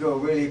my little girl,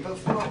 really, but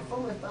for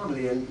my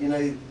family. And you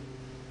know,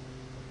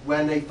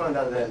 when they found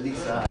out that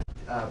Lisa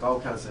had bowel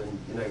cancer, and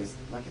you know, it's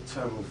like a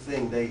terminal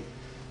thing, they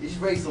just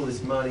raised all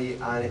this money,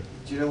 and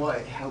do you know what?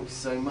 It helps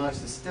so much.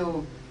 There's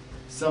still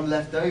some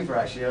left over,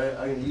 actually. I'm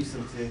going to use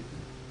them to.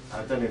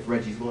 I don't know if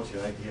Reggie's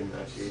watching. I didn't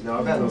actually. No,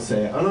 I better not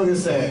say it. I'm not going to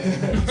say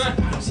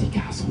it. Rosie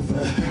Castle.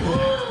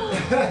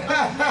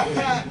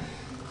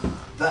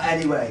 But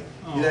anyway,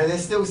 you know,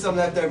 there's still some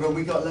left over, and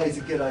we got loads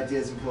of good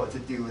ideas of what to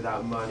do with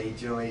that money.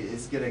 Do you know what I mean?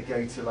 It's going to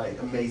go to like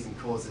amazing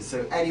causes.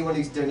 So anyone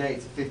who's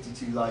donated to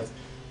 52 Lives,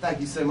 thank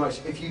you so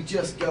much. If you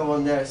just go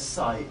on their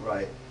site,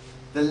 right,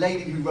 the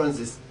lady who runs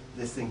this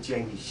thing,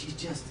 Jamie,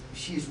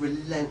 she is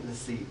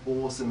relentlessly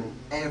awesome, and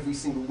every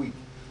single week,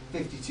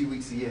 52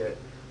 weeks a year,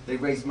 they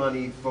raise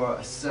money for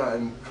a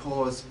certain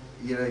cause,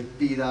 you know,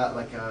 be that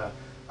like a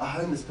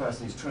homeless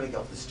person who's trying to get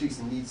off the streets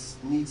and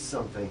needs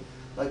something,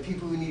 like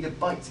people who need a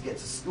bike to get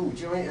to school.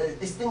 Do you know what I mean?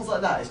 It's things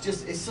like that.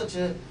 It's such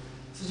a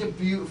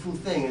beautiful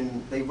thing,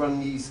 and they run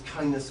these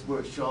kindness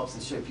workshops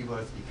and show people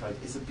how to be kind.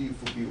 It's a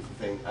beautiful, beautiful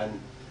thing. And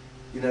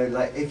you know,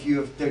 like if you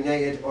have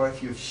donated or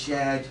if you have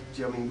shared, do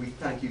you know what I mean? We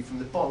thank you from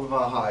the bottom of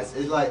our hearts.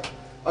 It's like,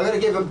 I'm going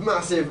to give a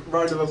massive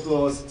round of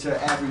applause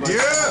to everybody.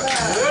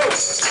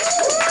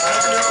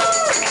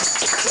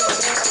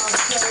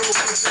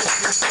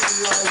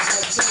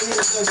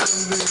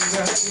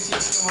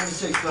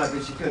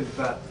 But she couldn't,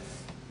 but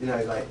you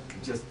know, like,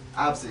 just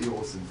absolutely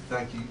awesome.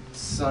 Thank you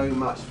so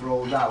much for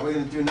all that. We're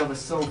going to do another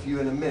song for you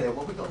in a minute.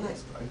 What we got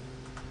next, bro?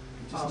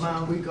 Oh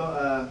man, we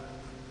got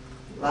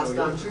Last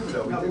Damn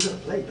Troubadour. We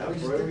just played that. We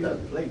just did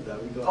that. Played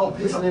that. We got. Oh,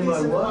 Pissing in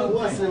My Wine.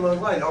 Pissing in My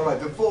Wine. All right,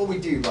 before we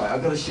do, right,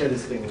 I've got to share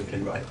this thing with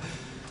you, right?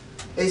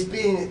 It's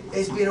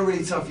been a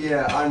really tough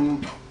year,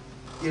 and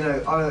you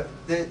know,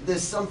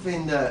 there's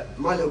something that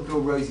my little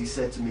girl Rosie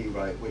said to me,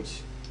 right,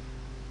 which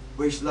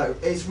like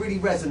it's really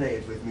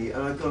resonated with me,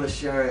 and I've got to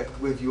share it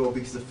with you all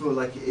because I feel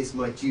like it is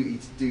my duty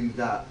to do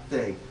that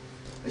thing.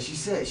 And she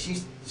said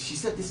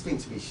this thing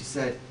to me. She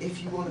said,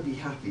 if you want to be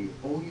happy,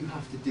 all you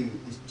have to do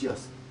is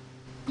just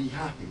be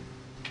happy.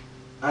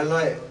 And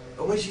like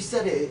when she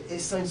said it, it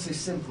sounds so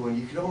simple, and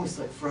you could almost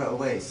like throw it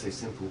away. It's so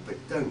simple, but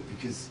don't,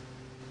 because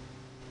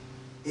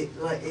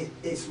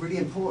it's really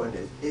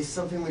important. It's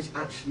something which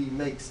actually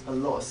makes a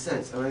lot of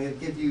sense. And I'm going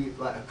to give you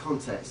like a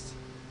context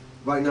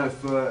right now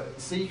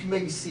so you can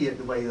maybe see it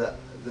the way that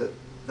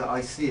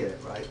I see it,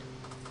 right?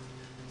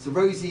 So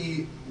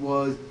Rosie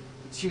was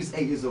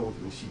 8 years old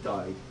when she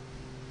died,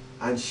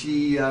 and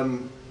she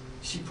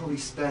probably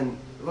spent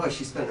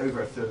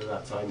over a third of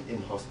that time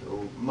in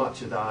hospital,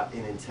 much of that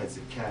in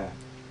intensive care.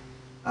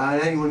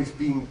 And anyone who's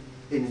been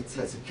in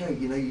intensive care,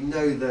 you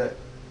know that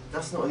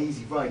that's not an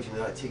easy ride. You know,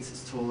 that takes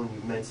its toll on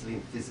you mentally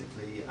and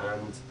physically,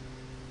 and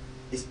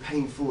it's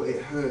painful.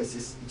 It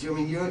hurts. Do you know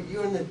what I mean?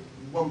 You're in the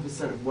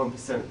 1% of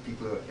 1% of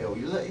people who are ill.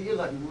 You're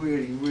like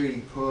really,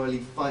 really poorly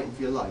fighting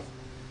for your life.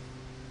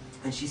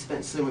 And she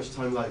spent so much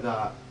time like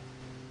that.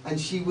 And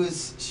she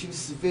was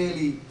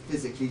severely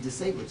physically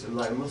disabled. And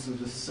like her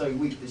muscles were so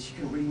weak that she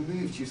couldn't really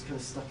move. She was kind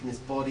of stuck in this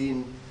body.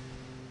 And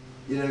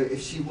you know,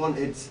 if she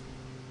wanted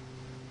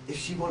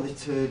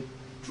to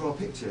draw a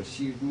picture,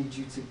 she would need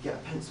you to get a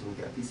pencil and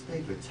get a piece of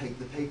paper, take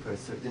the paper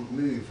so it didn't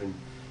move, and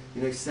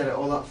you know, set it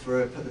all up for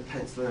her, put the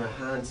pencil in her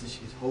hand so she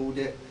could hold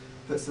it,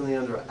 put something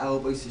under her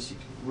elbow so she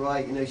could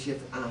write. You know, she had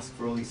to ask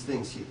for all these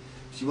things.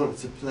 She wanted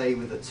to play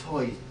with a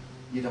toy,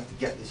 she'd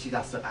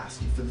have to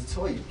ask you for the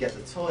toy, you'd get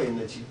the toy, and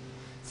then she'd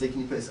say,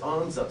 can you put his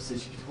arms up so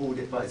she could hold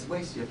it by its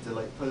waist? You have to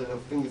like pull her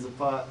fingers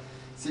apart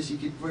so she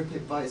could grip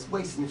it by its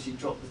waist, and if she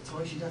dropped the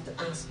toy, she'd have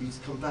to ask you to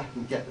come back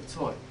and get the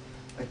toy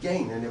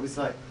again. And it was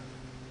like,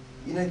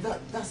 you know,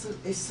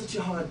 it's such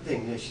a hard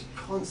thing. You know, she's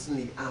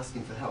constantly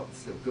asking for help,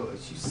 this little girl.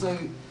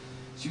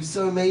 She was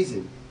so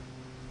amazing.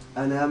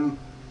 And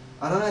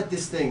I had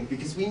this thing,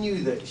 because we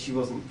knew that she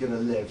wasn't going to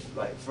live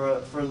like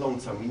for a long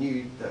time. We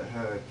knew that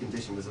her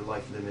condition was a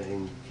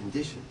life-limiting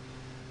condition.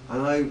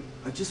 And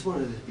I just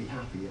wanted her to be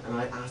happy, and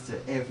I asked her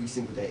every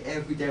single day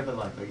of her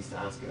life. I used to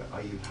ask her,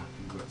 are you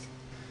happy, Rosie?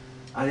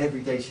 And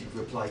every day she'd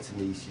reply to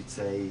me, she'd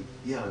say,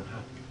 yeah, I'm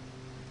happy.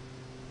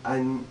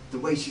 And the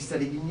way she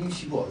said it, you knew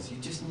she was. You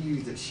just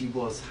knew that she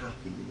was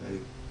happy, you know.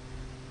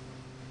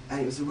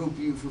 And it was a real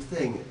beautiful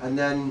thing. And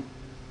then,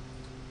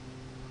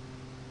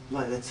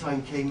 like, the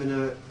time came, and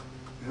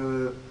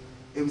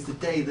it was the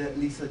day that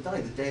Lisa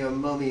died, the day her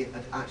mummy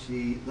had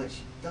actually, like,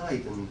 she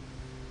died. And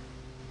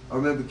I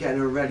remember getting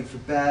her ready for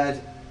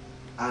bed,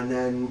 and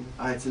then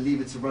I had to leave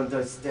her to run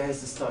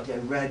downstairs to start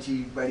getting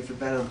ready for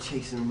bed. I'm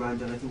chasing her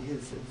around, and I can hear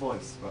this little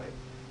voice, right,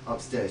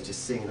 upstairs,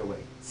 just singing away,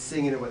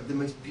 the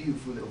most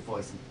beautiful little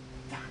voice. And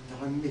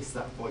I miss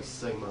that voice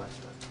so much.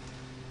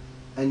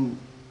 And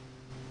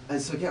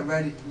so I get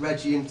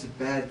Reggie into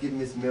bed, give him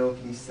his milk,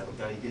 and he settles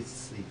down, he goes to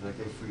sleep, and I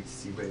go through to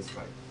see Riz,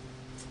 right,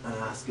 and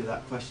I asked her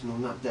that question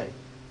on that day.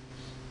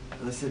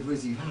 And I said,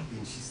 Riz, are you happy?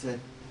 And she said,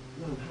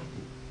 no, I'm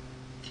happy.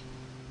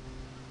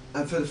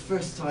 And for the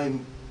first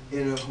time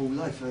in her whole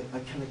life, I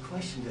kind of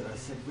questioned it. I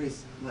said,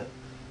 Riz, like,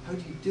 how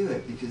do you do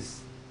it? Because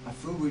I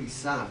feel really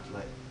sad,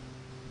 like,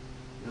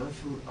 you know,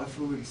 I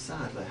feel really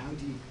sad. Like, how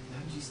do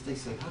you stay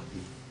so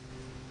happy?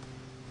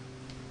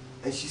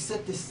 And she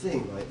said this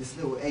thing, like, this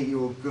little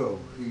 8-year-old girl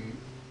who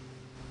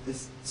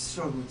has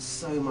struggled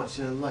so much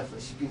in her life. Like,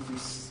 she's been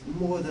through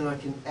more than I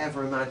can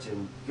ever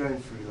imagine going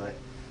through, like,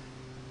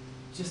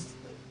 just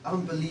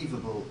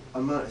unbelievable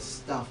amount of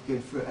stuff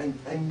going through.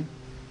 And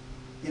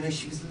you know,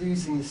 she was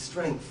losing the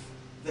strength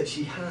that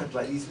she had,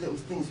 like these little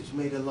things which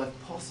made her life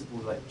possible,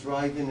 like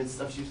driving and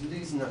stuff. She was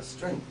losing that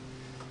strength.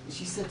 And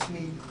she said to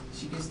me,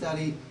 she goes,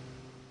 Daddy,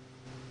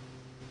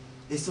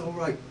 it's all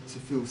right to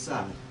feel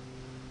sad,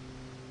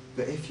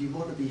 but if you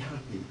want to be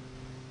happy,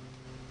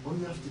 all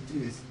you have to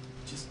do is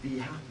just be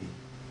happy.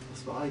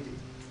 That's what I do.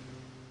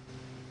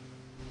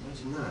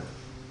 Imagine that.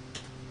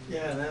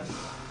 Yeah, man.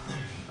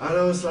 And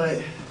I was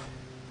like,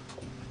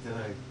 don't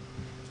know.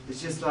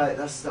 It's just like,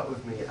 that stuck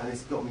with me, and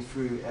it's got me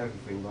through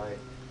everything. Like,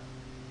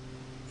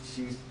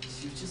 she was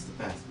just the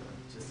best, man.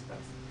 Just the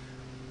best.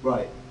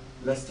 Right,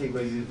 let's take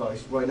Rosie's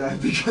advice right now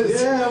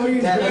because yeah, we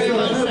need to very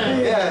well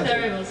said. yeah,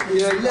 Very well said. you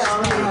know, let's be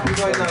happy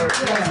right now. Let's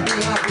be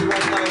happy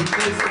right now.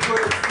 There's the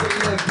words to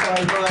live by,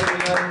 right?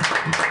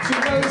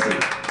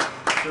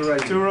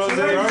 To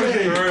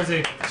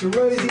Rosie. To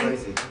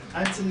Rosie.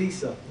 And to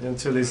Lisa. And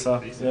to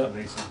Lisa. Yeah.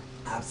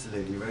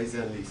 Absolutely, Rosie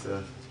and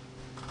Lisa.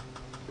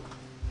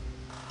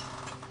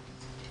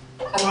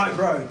 Alright,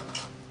 bro.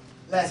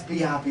 Let's be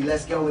happy.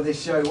 Let's go with this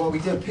show. What we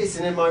do,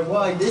 pissing in my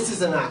wine. This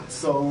is an act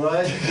song,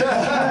 right?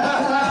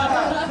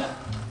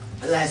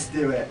 Let's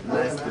do it.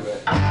 Let's do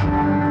it.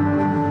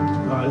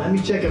 Alright, let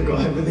me check I've got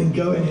everything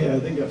going here. I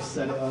think I've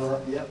set it all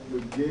up. Yep, we're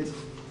good.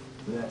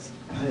 Let's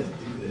do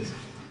this.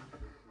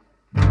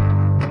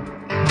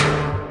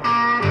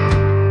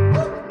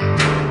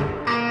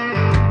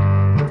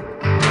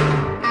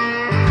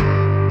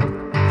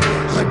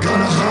 I got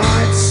a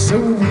heart so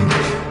weak,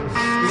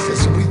 it's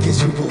as weak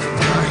as you will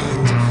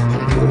find. A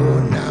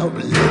worn out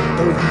lip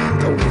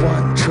around a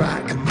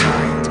one-track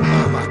mind.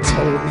 Mama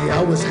told me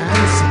I was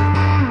handsome,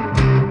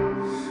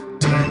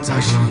 turns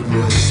out she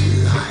was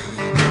lying.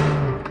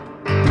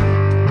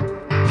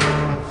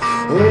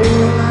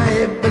 All I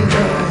ever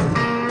learned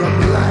from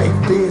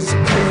life is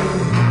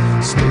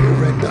pain,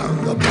 staring down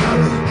the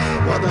barrel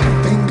while the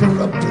finger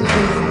of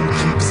blame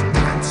keeps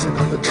dancing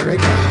on the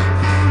trigger.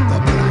 The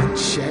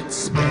planchette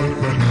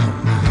spelling out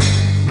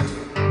mine.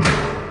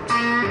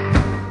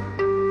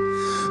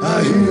 I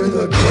hear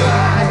the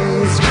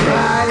cries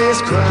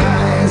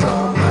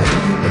on my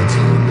demons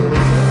in the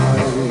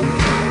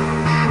night.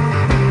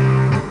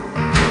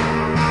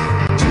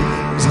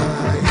 Dreams I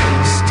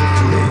used to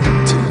cling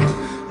to,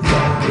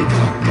 long gave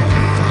up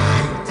and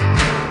fight.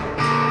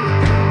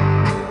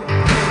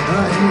 I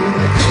hear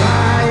the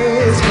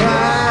cries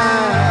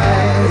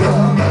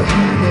on my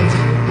demons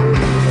in the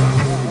night.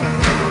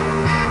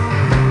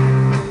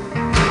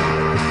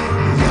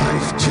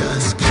 Life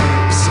just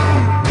keeps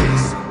on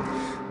pissing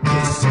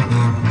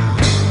in my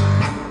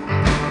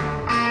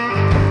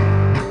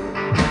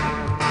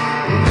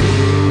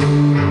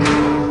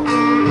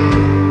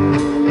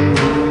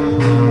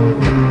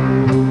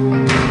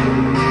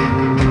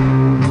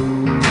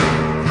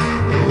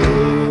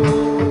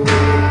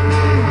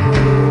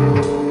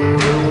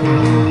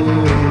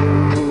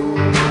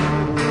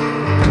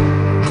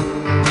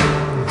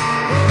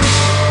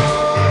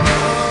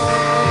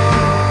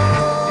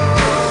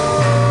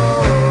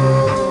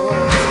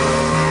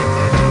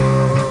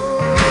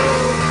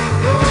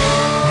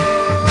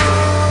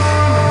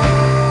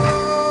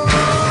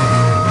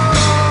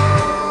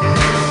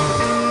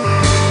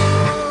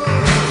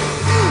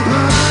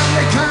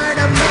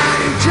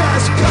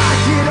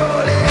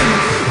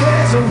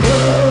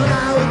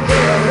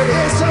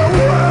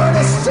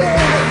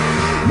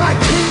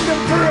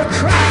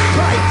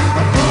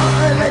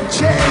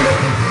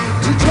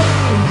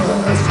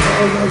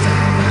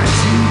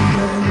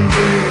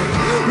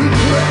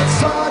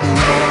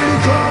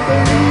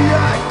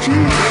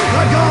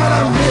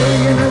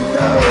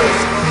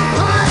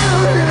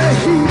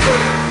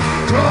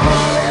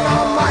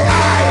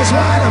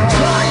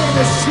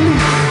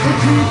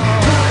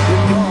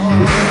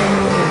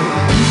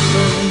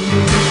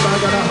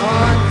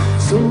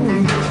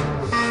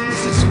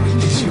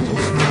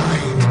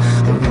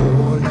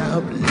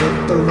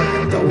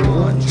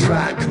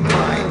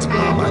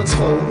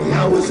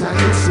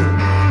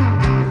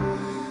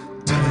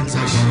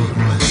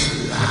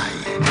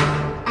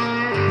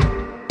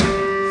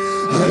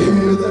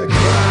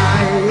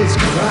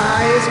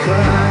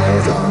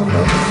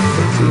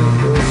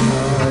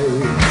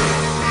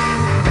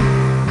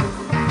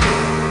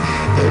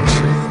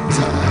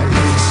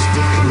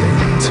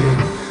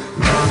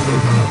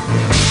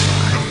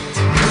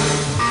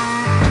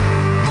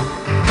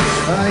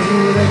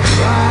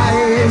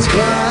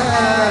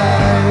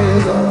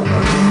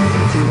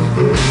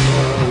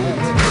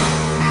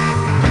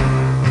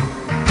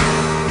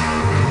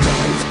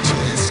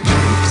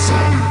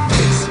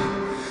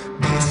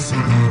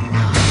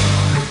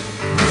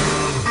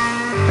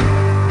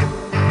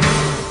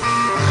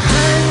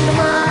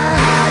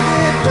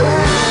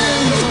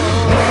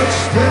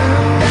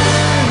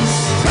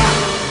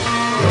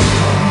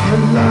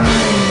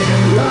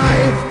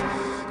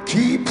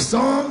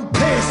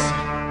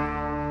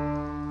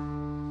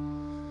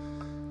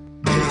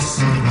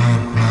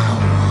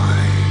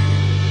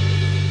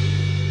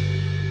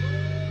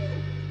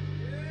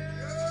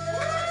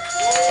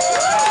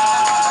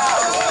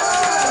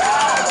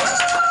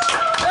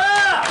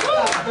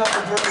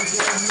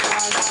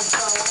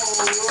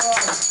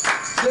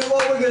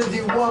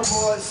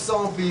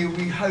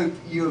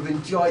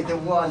Enjoyed the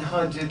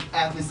 100th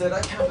episode.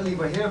 I can't believe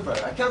we're here, bro.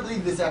 I can't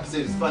believe this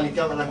episode is finally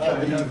coming. I can't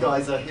believe you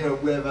guys are here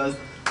with us.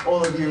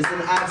 All of you. It's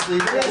an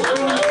absolute pleasure. It's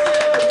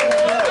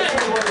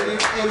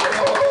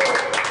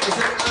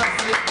an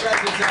absolute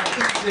pleasure to have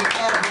each and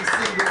every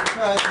single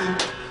person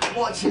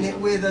watching it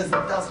with us. The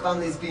Dusk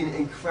Family has been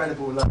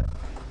incredible. Like,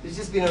 It's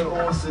just been an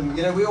awesome,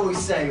 you know, we always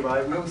say,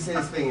 right, we always say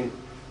this thing,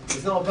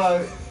 it's not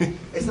about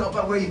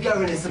where you're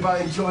going, it's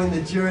about enjoying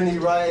the journey,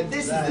 right? And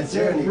this is the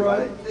journey,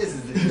 right? This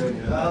is the journey,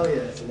 right? Oh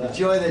yes.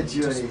 Enjoy the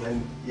journey,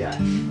 and yeah.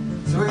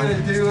 So we're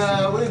gonna do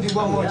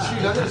one more tune.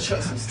 I'm gonna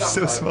chuck some stuff.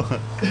 So small.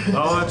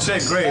 Oh,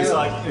 check, great. It's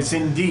like, it's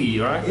in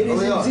D, right? It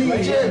is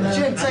indeed.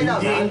 Jim, take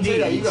that, man. Take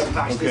that. You got to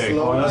bash this Okay,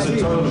 along. that's a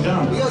total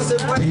down. We got some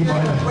D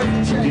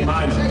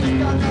minor.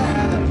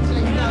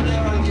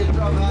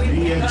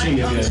 D and G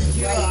again.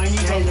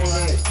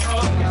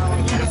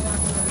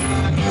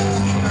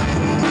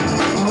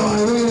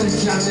 We're gonna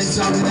jam this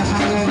up with the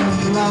Hangover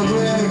Club.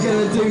 We're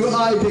gonna do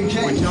IBK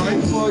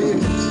for you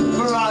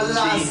for our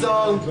last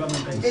song.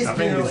 It's I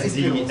think it's D,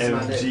 F,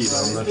 G,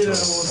 but I'm not sure.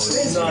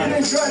 It's been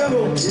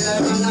incredible. Yeah,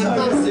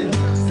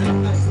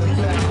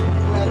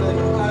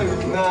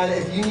 man,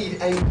 if you need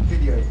any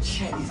video,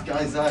 check these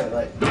guys out.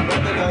 Like, top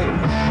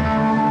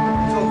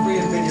 3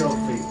 in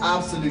videography,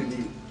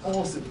 absolutely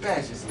awesome.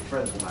 Bear's just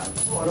incredible, man.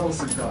 What an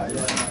awesome guy.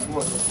 Yeah,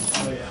 what an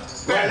awesome guy.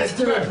 Right, let's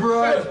do it,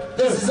 bro.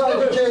 This is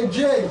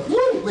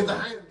IBK with the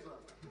Hangover Club.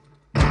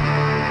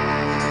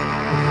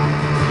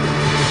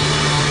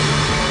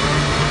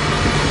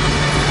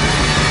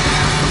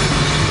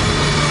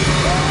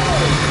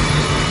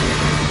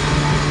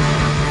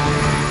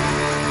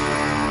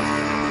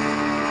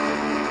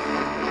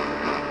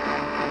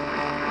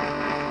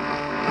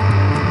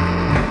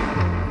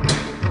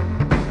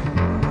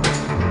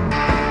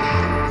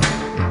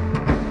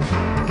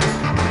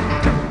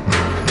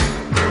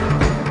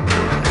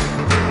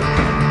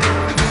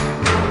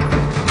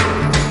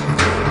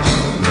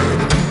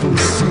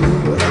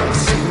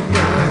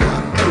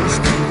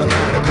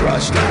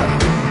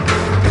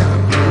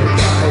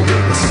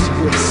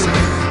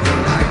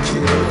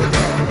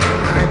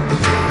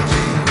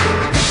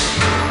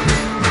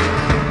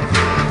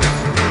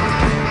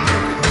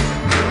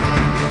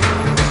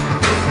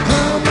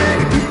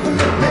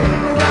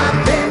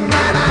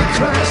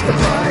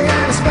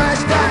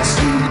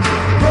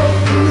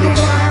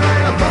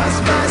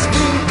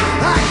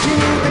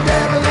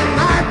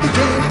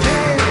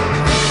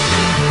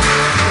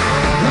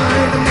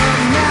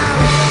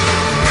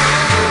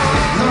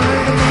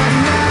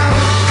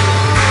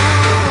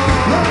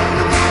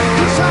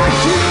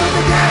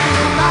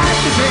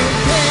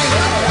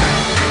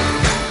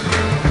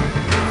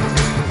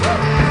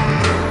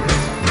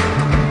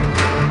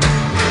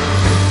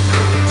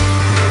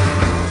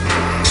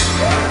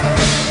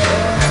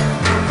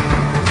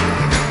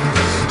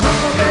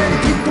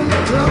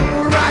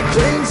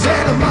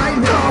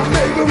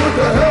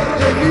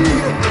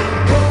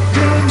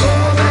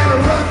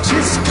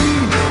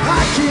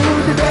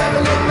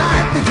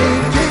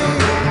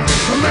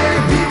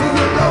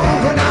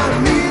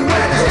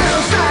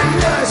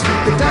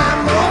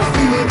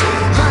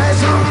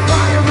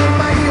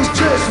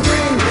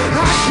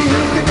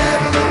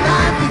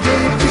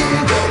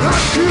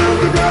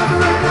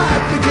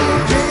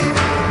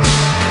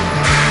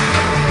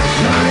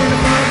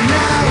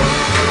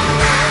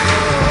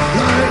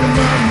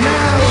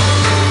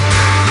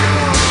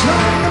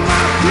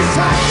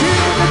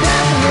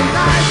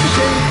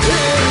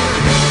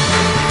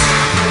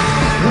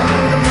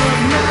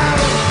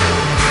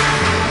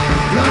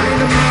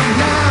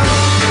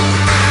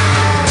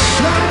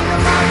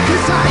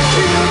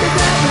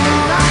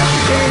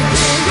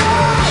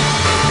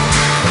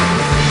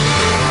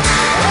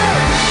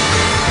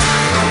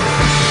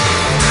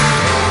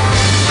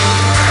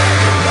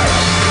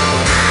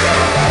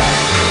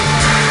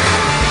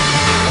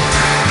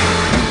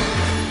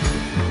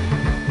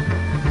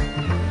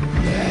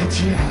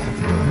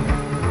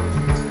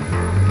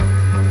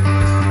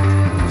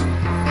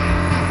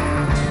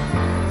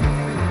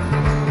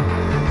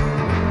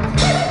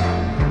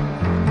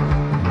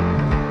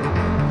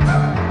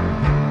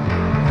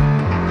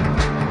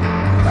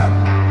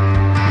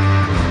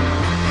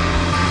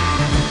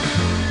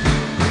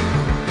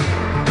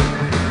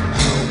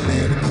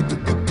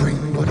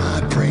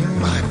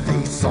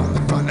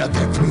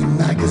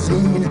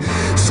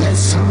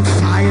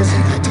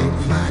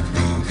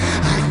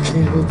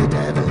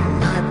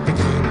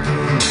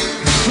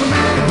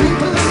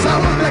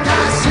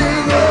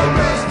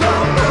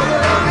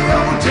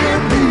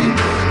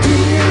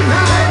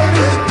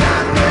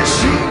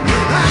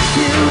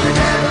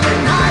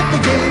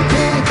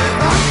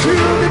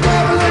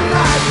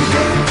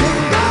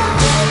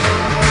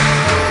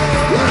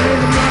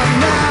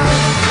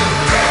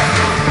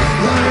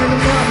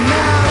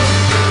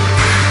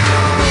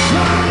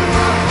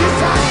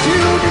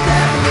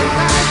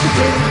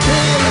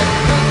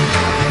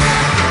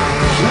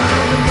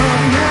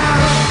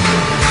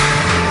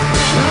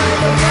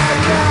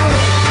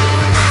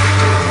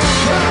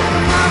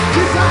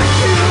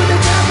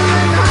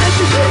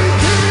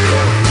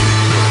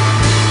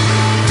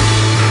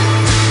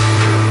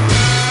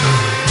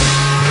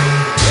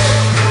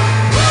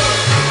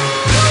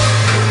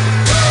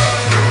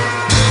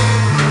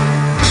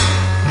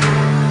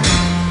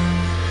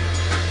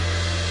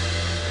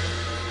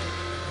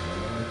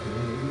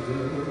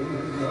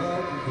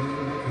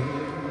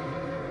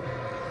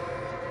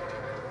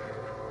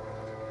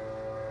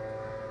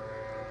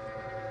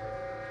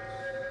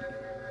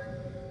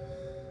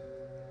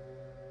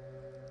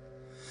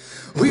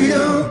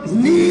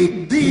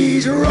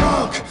 These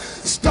rock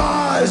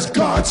stars,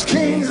 God's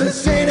kings and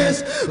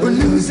sinners, we're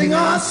losing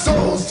our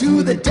souls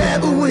to the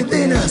devil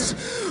within us.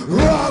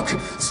 Rock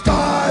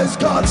stars,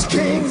 God's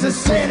kings and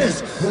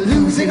sinners, we're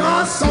losing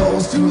our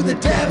souls to the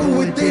devil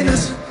within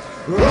us.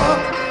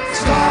 Rock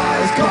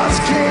stars, God's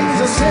kings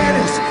and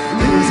sinners,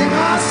 losing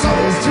our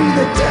souls to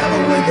the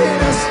devil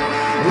within us.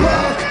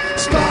 Rock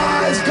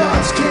stars,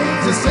 God's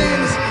kings and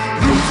sinners,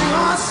 losing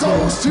our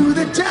souls to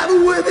the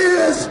devil within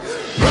us.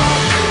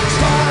 Rock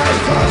stars,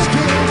 God's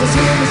kings and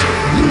sinners,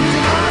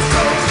 losing our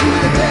souls to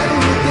the devil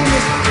within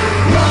us.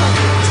 Rock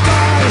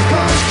stars,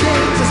 God's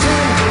kings and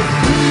sinners,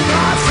 losing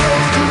our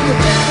souls to the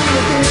devil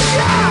within us.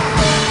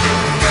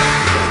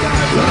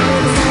 Burn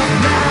them up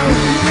now.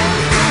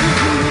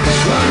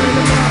 Burn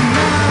them up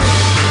now.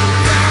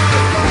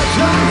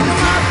 Burn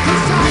them up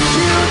 'cause I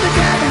killed the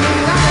devil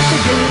and life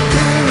again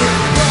too.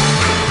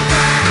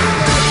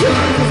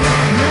 Burn them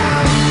up now.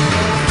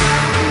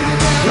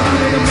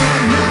 Burn them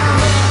up now.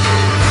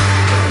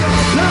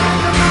 Burn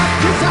them up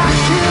 'cause I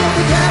killed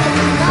the devil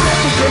and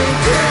life again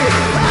too.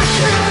 I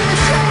killed the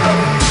devil.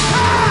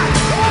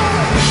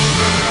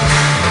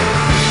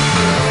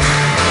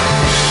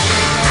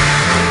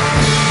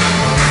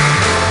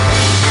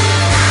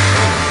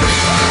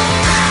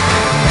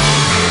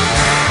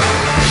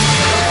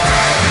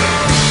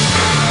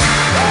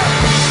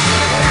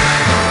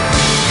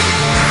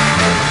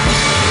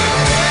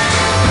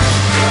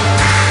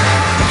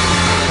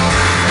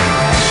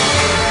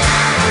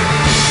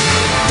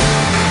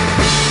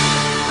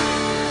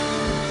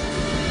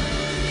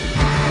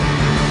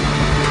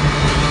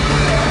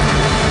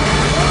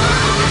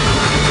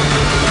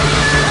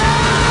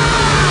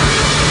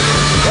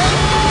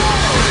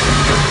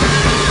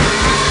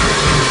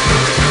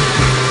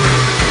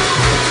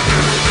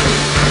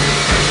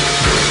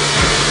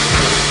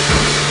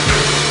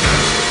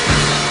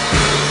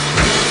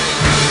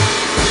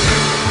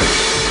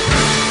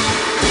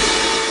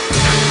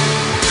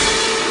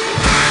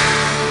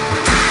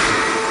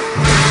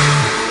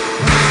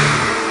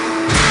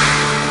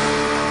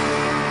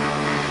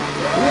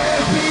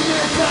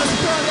 Dusk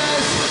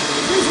Brothers,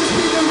 this has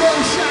been the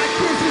Rosie,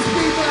 this has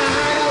been the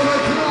Hangover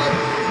Club.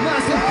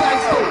 Massive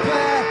thanks to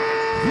Bear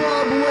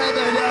from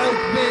Weathered Oak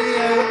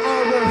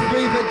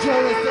Videography for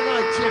joining us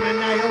tonight, Jim and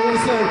Nate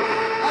also.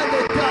 And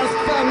the Dusk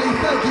Family,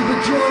 thank you for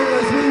joining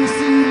us. We will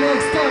see you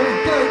next time, and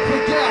don't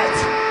forget,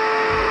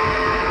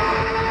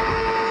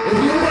 if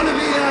you want to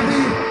be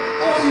happy,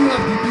 all you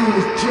have to do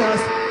is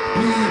just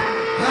be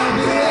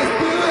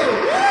happy.